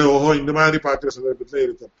இல்ல ஓஹோ இந்த மாதிரி பாக்குற சந்தர்ப்பத்துல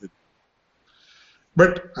இது தப்பு.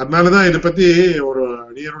 பட் அதனாலதான் இதை பத்தி ஒரு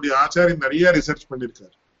அடியனுடைய ஆச்சாரியன் நிறைய ரிசர்ச்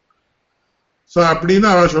பண்ணிருக்காரு. சோ அப்படின்னு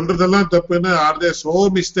அவ சொல்றதெல்லாம் தப்புன்னு, ஆர் தே சோ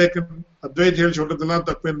மிஸ்டேக்கன், அத்வைதிகள் சொல்றதெல்லாம்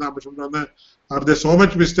தப்புன்னு நாம சொல்றோம், are they so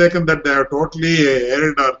much mistaken that they are totally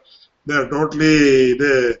erred are they are totally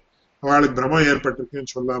அவளுக்கு பிரமம்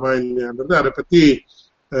ஏற்பட்டிருக்குன்னு சொல்லாமா இல்லையான்றது அதை பத்தி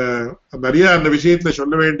நிறைய அந்த விஷயத்துல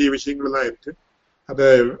சொல்ல வேண்டிய விஷயங்கள் எல்லாம் இருக்கு.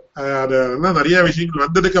 அதெல்லாம் நிறைய விஷயங்கள்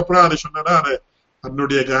வந்ததுக்கு அப்புறம் அதை சொன்னா அது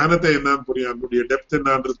அதனுடைய கவனத்தை என்னன்னு புரியும், அதனுடைய டெப்த்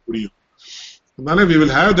என்னன்றது புரியும். அதனால we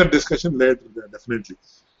will have that discussion later definitely,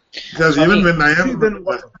 because even when I am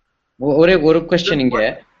ஒரே ஒரு क्वेश्चन இங்க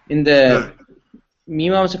இந்த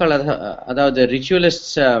மீமாம்சகால, அதாவது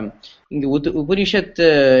ரிச்சுவலிஸ்ட்ஸ் இங்க உபனிஷத்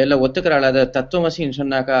எல்லாம் ஒத்துக்கறால, அத தத்துவமசின்னு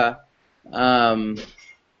சொன்னாக்கா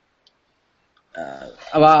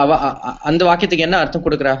அவ அந்த வாக்கியத்துக்கு என்ன அர்த்தம்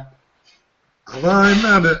கொடுக்கறா? அவ என்ன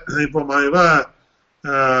இப்போ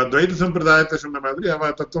துவைத சம்பிரதாயத்தை சொன்ன மாதிரி அவ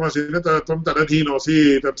தத்துவமசியில தத்துவம் தடதீனோசி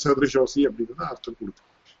தத் சதிருஷோசி அப்படின்னு அர்த்தம் கொடுக்கும்.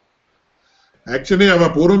 ஆக்சுவலி அவ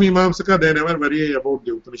பூர்வ மீமாம்சகா they never worry about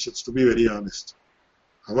the Upanishads, to be very honest.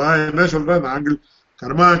 அவ என்ன சொல்றா, நாங்கள்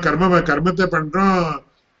கர்மத்தை பண்றோம்,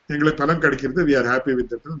 எங்களுக்கு பலன் கிடைக்கிறது, we are happy with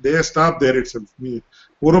that. They stop there itself.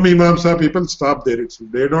 பூர்வ மீமாம்சா people stop there itself.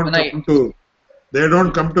 They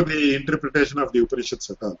don't come to the interpretation of the Upanishads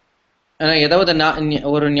at all. ஏதாவது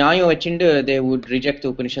ஒரு நியாயம் வச்சுட்டு they would reject the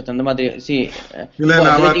Upanishad அந்த மாதிரி.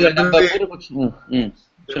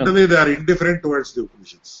 Generally they are indifferent towards the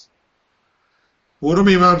Upanishads. பூர்வ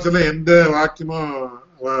மீமாம்சையில எந்த வாக்கியமும்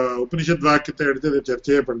உபனிஷத் வாக்கியத்தை எடுத்து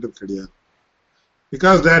சர்ச்சையே பண்றது கிடையாது.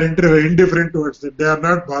 Because they are indifferent towards it. They are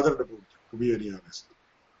not bothered about it, to be very honest.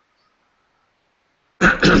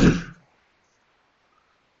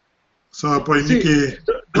 So appo inniki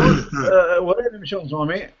ஒரே நிமிஷம்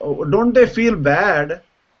சுவாமி, don't they feel bad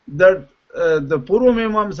that the Purva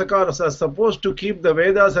Mimamsakas are supposed to keep the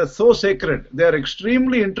Vedas as so sacred? They are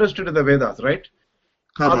extremely interested in the Vedas, right?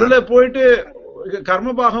 அதுல போயிட்டு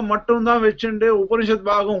கர்ம பாகம் மட்டும் தான் வச்சுட்டு உபனிஷத்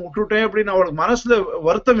பாகம் விட்டுட்டேன் அப்படின்னு அவளுக்கு மனசுல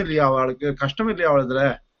வருத்தம் இல்லையா, அவளுக்கு கஷ்டம் இல்லையா அவளுதுல?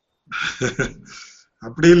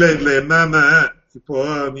 அப்படி இல்ல. இதுல என்னன்னா, இப்போ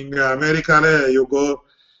நீங்க அமெரிக்கால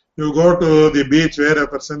you go to the beach where a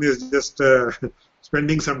person is just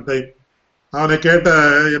spending some time. அவனை கேட்ட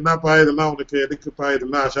என்னப்பா இதெல்லாம் உனக்கு எதுக்குப்பா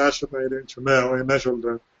இதெல்லாம் அசாஸ்வதம் இதுன்னு சொன்ன அவன் என்ன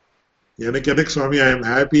சொல்றான், எனக்கு எதுக்கு சுவாமி, I am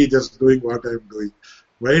happy just doing what I am doing.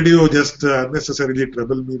 Why do you just unnecessarily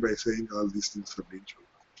trouble me by saying all these things அப்படின்னு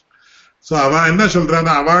சொல்றான். சோ அவன் என்ன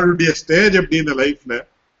சொல்றான்னா, அவளுடைய ஸ்டேஜ் எப்படி இந்த லைஃப்ல,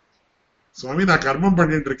 சுவாமி நான் கர்மம்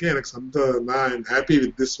பண்ணிட்டு இருக்கேன், எனக்கு நான் I am happy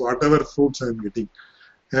with this, whatever fruits I am getting,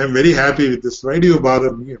 I am very happy with this, why do you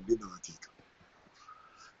bother me அப்படின்னு நான் கேட்கிறேன்.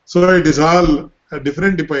 So it is all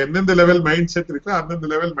different. இப்போ எந்தெந்த லெவல் மைண்ட் செட் இருக்கோ அந்தந்த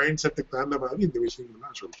லெவல் மைண்ட் செட்டுக்கு தகுந்த மாதிரி இந்த விஷயங்கள்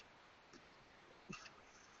நான் சொல்றேன்.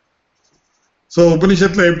 So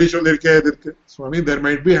உபனிஷத்துல எப்படி சொல்லிருக்கேன் இதற்கு சுவாமி, there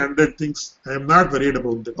might be 100 things, I am not worried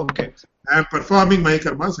about them. Okay, I am performing my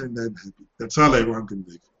karmas and I am happy. That's all I want in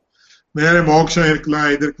life. மேலே மோட்சம் இருக்கலாம்,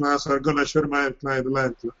 இது இருக்கலாம், சொர்க்கம் நஸ்வரமா இருக்கலாம், இதெல்லாம்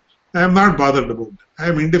இருக்கலாம். I am not bothered about it. I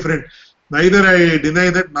am indifferent. Neither I deny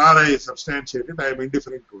that nor I substantiate it. I am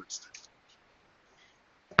indifferent towards that.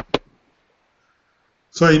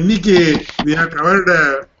 So inniki we have covered a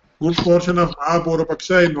good portion of Maha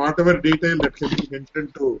Purvapaksha in whatever detail that can be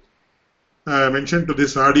mentioned to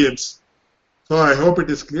this audience. So I hope it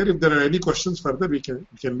is clear. If there are any questions further, we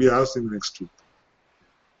can be asked in the next week.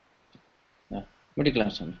 Middle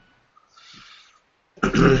class.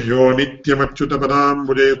 यो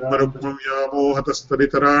नित्यमच्युतपदाम्बुजे कुमरुग्मं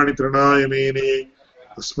व्यामोहतस्तदितराणि तृणाय मेने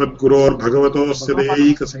अस्मद्गुरोर्भगवतोऽस्य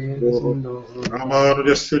दैकसिन्धोः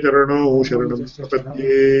रामानुजस्य चरणौ शरणं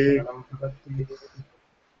प्रपद्ये.